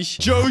 guys.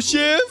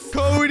 Joseph,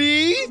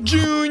 Cody,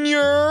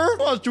 Junior.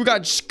 What else? We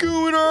got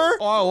Scooter. Oh,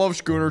 I love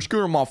Scooter.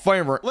 Scooter, my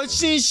favorite. Let's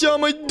see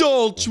some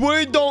adults. What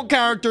adult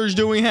characters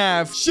do we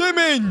have?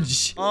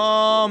 Simmons.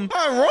 Tyrone.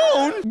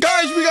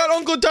 Guys, we got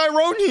Uncle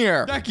Tyrone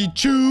here. Jackie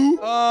Chu.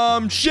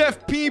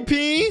 Chef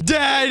PP.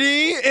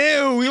 Daddy.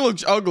 Ew, he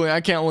looks ugly. I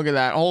can't look at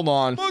that. Hold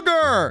on.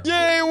 Booger.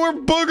 Yay, we're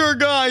Booger,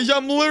 guys.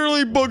 I'm literally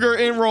Booger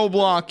in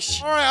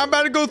Roblox. All right, I'm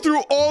about to go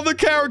through all the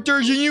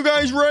characters. Are you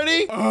guys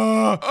ready?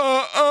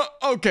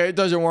 Okay, it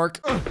doesn't work.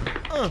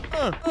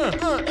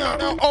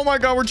 Oh my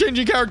god, we're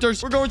changing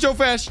characters. We're going so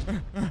fast.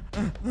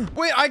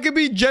 Wait, I could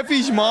be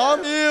Jeffy's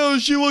mom?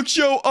 Ew, she looks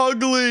so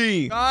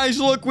ugly. Guys,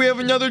 look, we have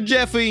another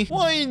Jeffy.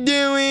 What are you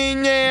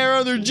doing there,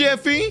 other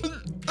Jeffy?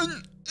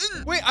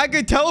 Wait, I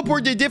could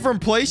teleport to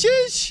different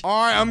places?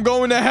 All right, I'm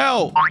going to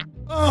hell.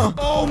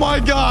 Oh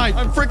my god,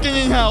 I'm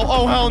freaking in hell.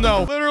 Oh, hell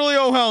no. Literally,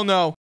 oh, hell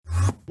no.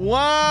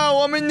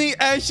 Wow, I'm in the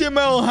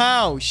SML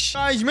house.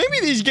 Guys, maybe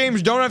these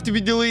games don't have to be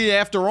deleted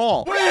after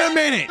all. Wait a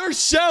minute. There's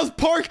South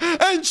Park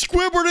and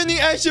Squidward in the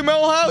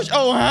SML house?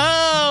 Oh,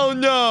 hell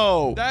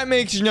no. That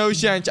makes no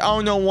sense. I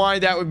don't know why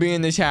that would be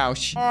in this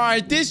house. All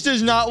right, this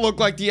does not look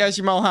like the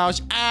SML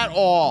house at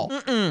all.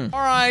 All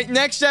right,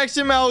 next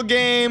XML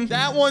game.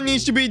 That one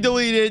needs to be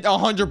deleted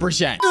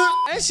 100%.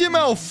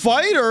 SML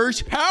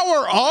Fighters?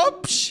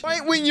 Power-ups?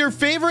 Fight with your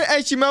favorite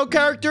SML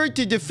character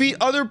to defeat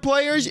other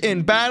players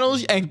in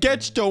battles and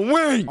gets to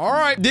win. All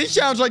right, this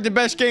sounds like the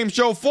best game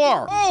so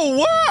far.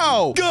 Oh,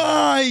 wow.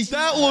 Guys,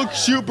 that looks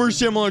super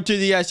similar to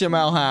the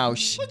SML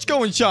house. Let's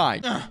go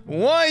inside.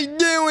 What are you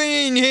doing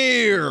in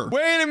here?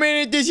 Wait a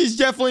minute. This is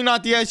definitely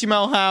not the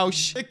SML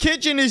house. The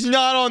kitchen is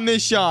not on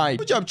this side.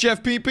 What's up,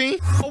 Chef PP?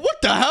 Oh,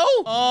 what the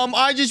hell?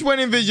 I just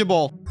went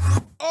invisible.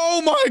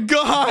 Oh my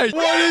god!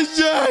 What is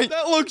that?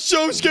 That looks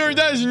so scary.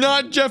 That is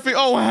not Jeffy.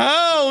 Oh,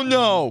 hell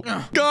no.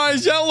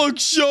 Guys, that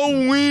looks so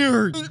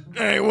weird.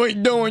 Hey, what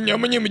you doing?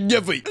 My name is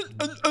Jeffy.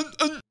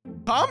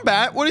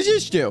 Combat? What does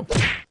this do?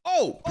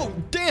 Oh,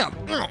 damn.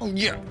 Oh,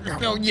 yeah.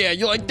 Oh, yeah.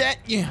 You like that?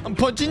 Yeah. I'm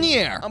punching the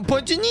air. I'm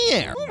punching the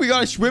air. Oh, we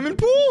got a swimming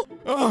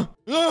pool?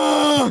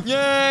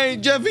 Yay,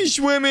 Jeffy's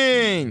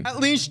swimming. At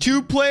least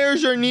 2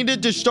 players are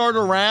needed to start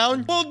a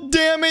round. Well,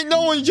 damn it.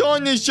 No one's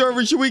on this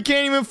server, so we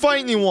can't even fight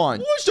anyone.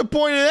 What's the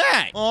point of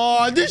that?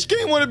 Oh, this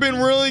game would have been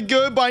really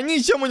good, but I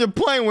need someone to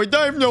play with.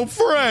 I have no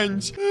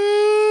friends.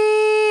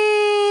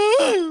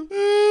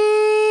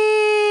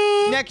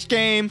 Next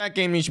game. That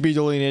game needs to be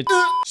deleted.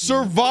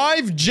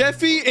 Survive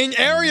Jeffy in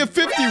Area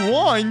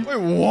 51? Wait,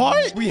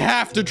 what? We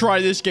have to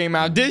try this game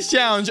out. This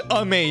sounds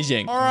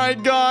amazing. All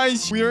right,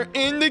 guys. We are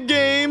in the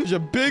game. There's a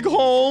big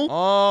hole.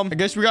 I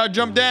guess we gotta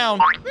jump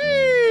down.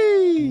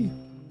 Whee!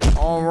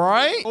 All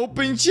right.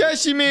 Open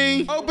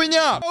sesame. Open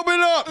up. Open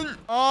up.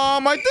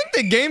 I think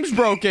the game's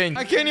broken.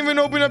 I can't even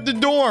open up the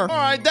door. All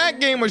right.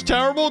 That game was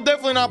terrible.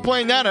 Definitely not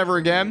playing that ever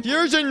again.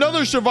 Here's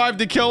another Survive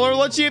the Killer.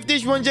 Let's see if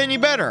this one's any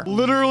better.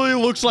 Literally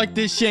looks like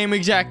this same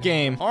exact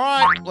game. All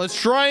right. Let's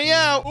try it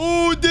out.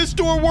 Ooh, this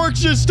door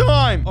works this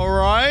time. All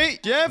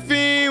right.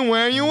 Jeffy,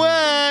 where you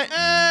at?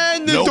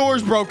 And the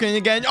door's broken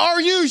again.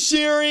 Are you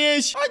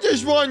serious? I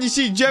just wanted to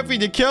see Jeffy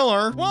the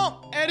Killer.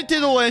 Well, add it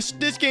to the list.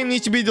 This game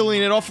needs to be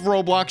deleted off of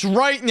Roblox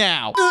right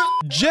now.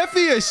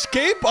 Jeffy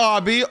Escape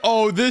Obby.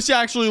 Oh, this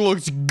actually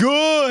looks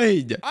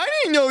good. I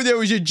didn't know there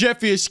was a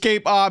Jeffy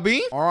Escape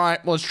Obby. All right,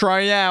 let's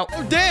try it out.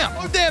 Oh, damn.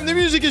 Oh, damn. The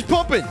music is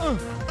pumping.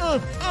 All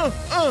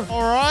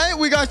right,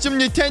 we got some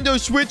Nintendo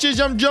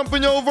Switches I'm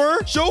jumping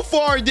over. So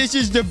far, this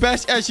is the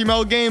best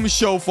SML game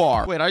so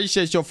far. Wait, I just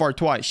said so far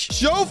twice.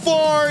 So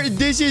far,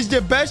 this is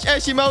the best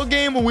SML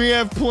game we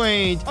have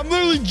played. I'm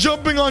literally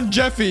jumping on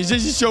Jeffy's.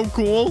 This is so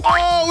cool.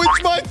 Oh,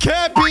 it's my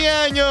cat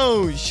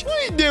pianos. What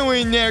are you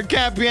doing there,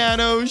 cat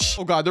pianos?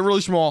 Oh, God, they're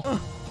really small.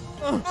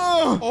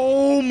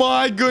 Oh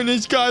my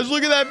goodness, guys.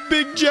 Look at that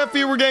big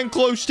Jeffy we're getting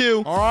close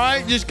to. All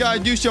right, just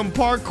gotta do some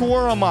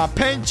parkour on my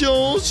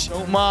pencils.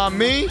 Don't mind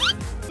me.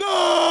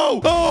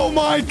 No! Oh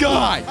my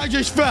god! I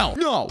just fell.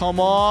 No. Come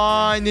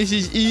on. This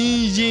is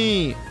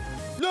easy.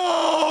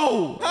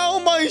 No! How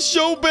am I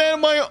so bad at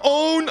my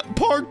own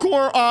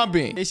parkour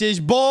obby? This is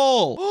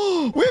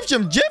bull. We have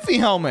some Jeffy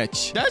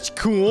helmets. That's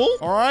cool.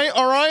 All right,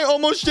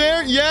 almost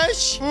there.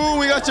 Yes. Ooh,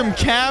 we got some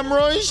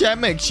cameras. That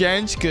makes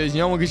sense because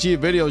no one can see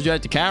the videos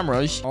at the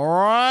cameras. All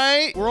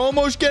right, we're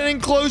almost getting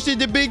close to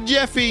the big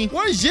Jeffy.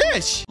 What is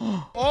this?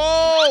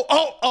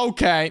 Oh,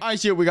 okay. I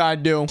see what we gotta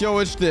do. So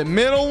it's the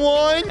middle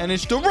one and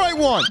it's the right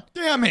one.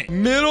 Damn it.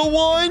 Middle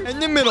one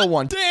and the middle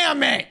one.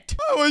 Damn it.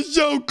 I was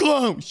so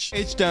close.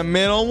 It's the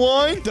middle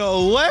one, the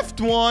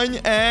left one,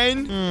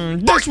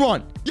 and this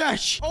one.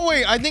 Yes. Oh,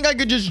 wait. I think I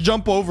could just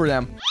jump over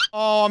them.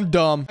 Oh, I'm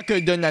dumb. I could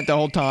have done that the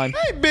whole time.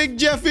 Hey, Big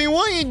Jeffy,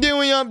 what are you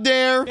doing up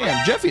there?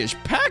 Damn, Jeffy is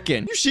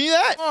packing. You see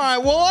that? All right,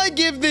 well, I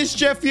give this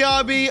Jeffy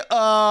hobby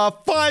a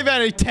 5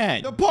 out of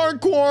 10. The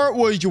parkour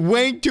was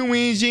way too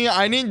easy.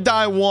 I didn't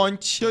die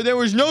once, so there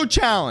was no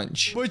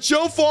challenge. But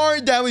so far,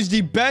 that was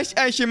the best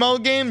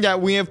SML game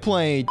that we have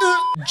played.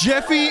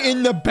 Jeffy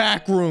in the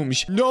back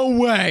rooms. No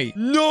way.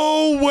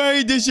 No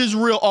way this is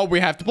real. Oh, we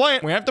have to play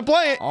it. We have to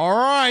play it. All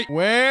right,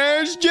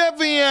 where's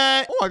Jeffy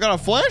at? Oh, I got a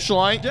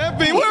flashlight.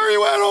 Jeffy, where are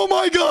you at? Oh,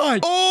 my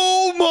God.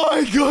 Oh,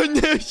 my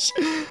goodness.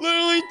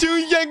 Literally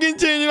 2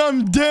 seconds in and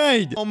I'm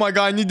dead. Oh, my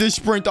God. I need to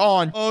sprint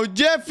on. Oh,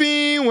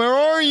 Jeffy, where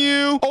are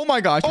you? Oh,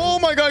 my gosh. Oh,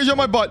 my God. He's on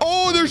my butt.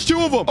 Oh, there's 2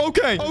 of them.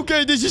 Okay.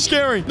 Okay, this is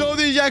scary. No,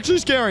 this is actually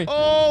scary.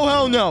 Oh,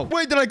 hell no.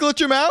 Wait, did I glitch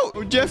him out?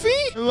 Oh, Jeffy?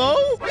 Hello?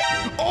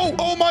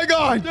 Oh, my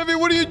God. Jeffy,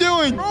 what are you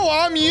doing? Bro,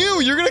 I'm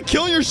you. You're gonna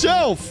kill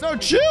yourself. No,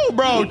 chill,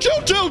 bro.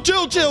 Chill.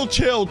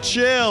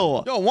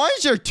 Yo, why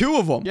is there 2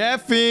 of them?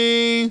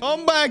 Jeffy,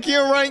 come back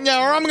here right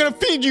now or I'm gonna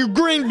feed you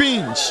green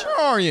beans. Where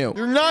are you?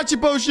 You're not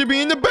supposed to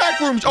be in the back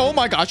rooms. Oh,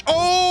 my gosh.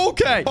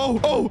 Okay.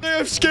 Oh, they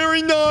have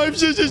scary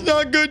knives. This is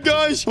not good,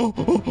 guys. I'm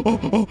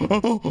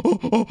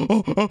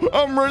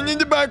running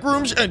into back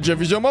rooms and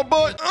Jeffy's on my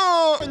butt.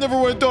 I never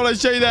would have thought I'd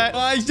say that.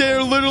 Guys,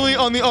 they're literally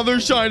on the other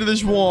side of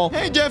this wall.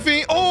 Hey,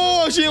 Jeffy.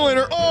 Oh, I'll see you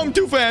later. Oh, I'm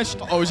too fast.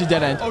 Oh, it's a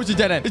dead end. Oh, it's a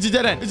dead end. It's a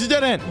dead end. It's a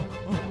dead end.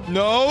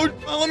 No.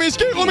 Oh, let me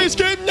escape. Let me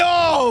escape. No.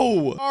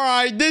 All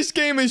right. This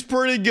game is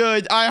pretty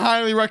good. I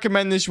highly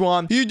recommend this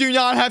one. You do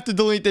not have to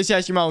delete this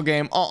SML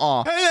game. 10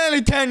 out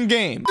of 10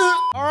 game.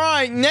 All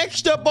right.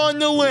 Next up on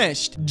the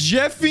list,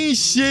 Jeffy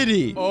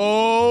City.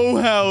 Oh,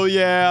 hell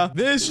yeah.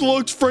 This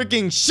looks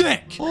freaking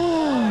sick.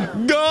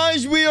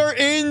 Guys, we are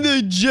in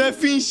the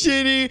Jeffy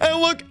City.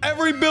 And look,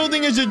 every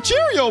building is a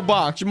Cheerio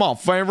box. My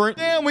favorite.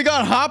 Damn, we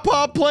got Hop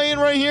Hop playing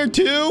right here,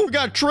 too. We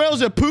got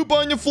trails of poop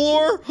on the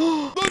floor.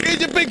 Look,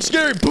 it's a big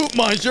scary poop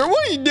monster.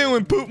 What are you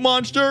doing, poop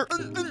monster?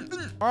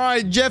 All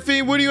right,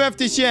 Jeffy, what do you have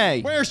to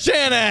say? Where's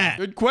Santa at?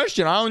 Good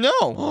question. I don't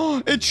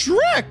know. It's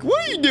Shrek.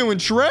 What are you doing,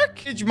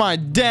 Shrek? It's my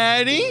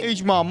daddy.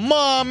 It's my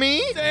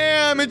mommy.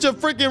 Damn, it's a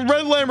freaking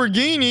red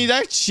Lamborghini.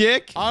 That's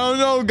sick. I don't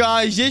know,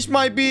 guys. This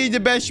might be the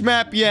best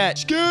map yet.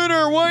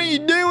 Scooter, what are you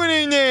doing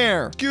in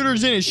there?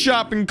 Scooter's in his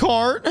shopping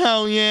cart.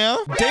 Hell yeah.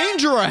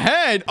 Danger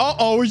ahead.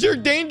 Uh-oh. Is there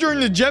danger in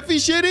the Jeffy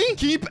City?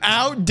 Keep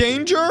out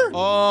danger?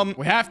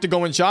 We have to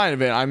go inside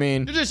of it. I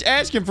mean, you're just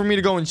asking for me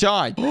to go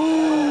inside.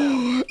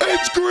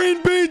 It's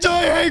green beans.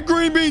 I hate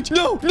green beans.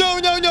 No.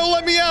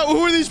 Let me out. Who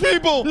are these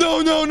people? No.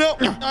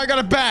 I got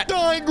a bat.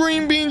 Die,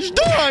 green beans.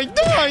 Die.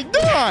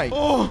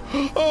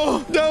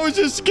 Oh, that was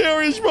the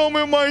scariest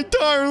moment of my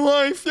entire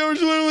life. There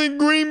was literally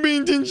green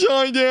beans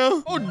inside there.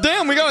 Oh,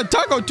 damn. We got a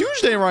Taco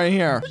Tuesday right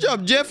here. What's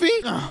up, Jeffy?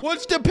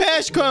 What's the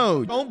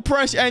passcode? Don't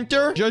press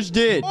enter. Just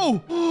did.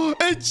 Oh,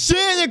 it's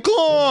Santa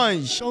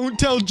Claus. Don't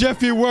tell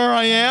Jeffy where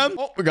I am.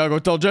 Oh, we gotta go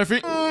tell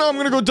Jeffy. I'm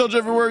gonna go tell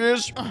Jeffy where he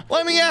is.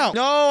 Let me out.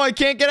 No, I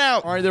can't get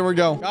out. All right, there we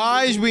go.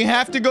 Guys, we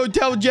have to go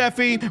tell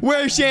Jeffy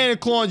where Santa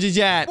Claus is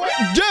at. What?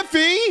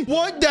 Jeffy?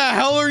 What the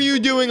hell are you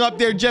doing up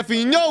there,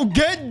 Jeffy? No,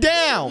 get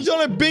down. He's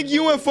on a big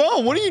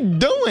UFO. What are you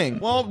doing?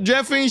 Well,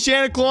 Jeffy,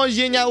 Santa Claus is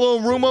in that little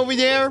room over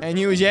there, and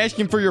he was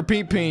asking for your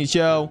pee-pee,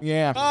 so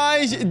yeah.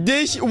 Guys,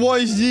 this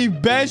was the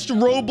best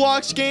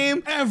Roblox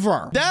game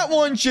ever. That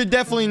one should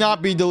definitely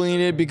not be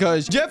deleted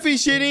because Jeffy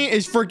City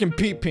is freaking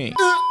pee-pee.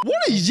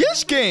 What is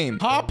this game?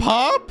 Hop?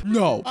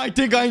 No. I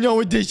think I know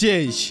what this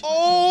is.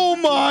 Oh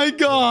my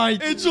God.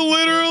 It's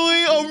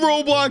literally a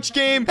Roblox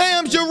game. Hey,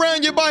 I'm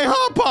surrounded by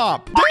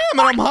Hop. Damn,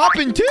 and I'm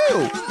hopping too.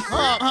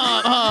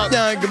 Hop.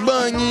 Like a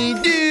bunny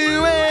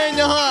do and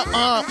a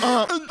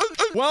hop.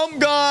 Well,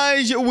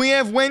 guys, we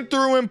have went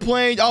through and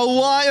played a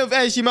lot of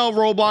SML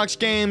Roblox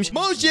games.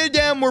 Most of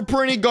them were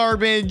pretty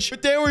garbage,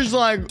 but there was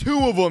like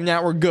 2 of them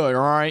that were good,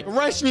 all right? The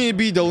rest need to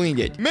be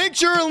deleted. Make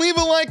sure to leave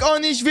a like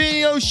on this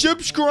video,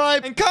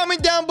 subscribe, and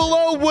comment down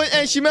below what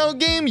SML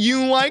game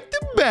you like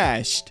the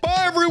best.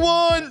 Bye,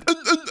 everyone.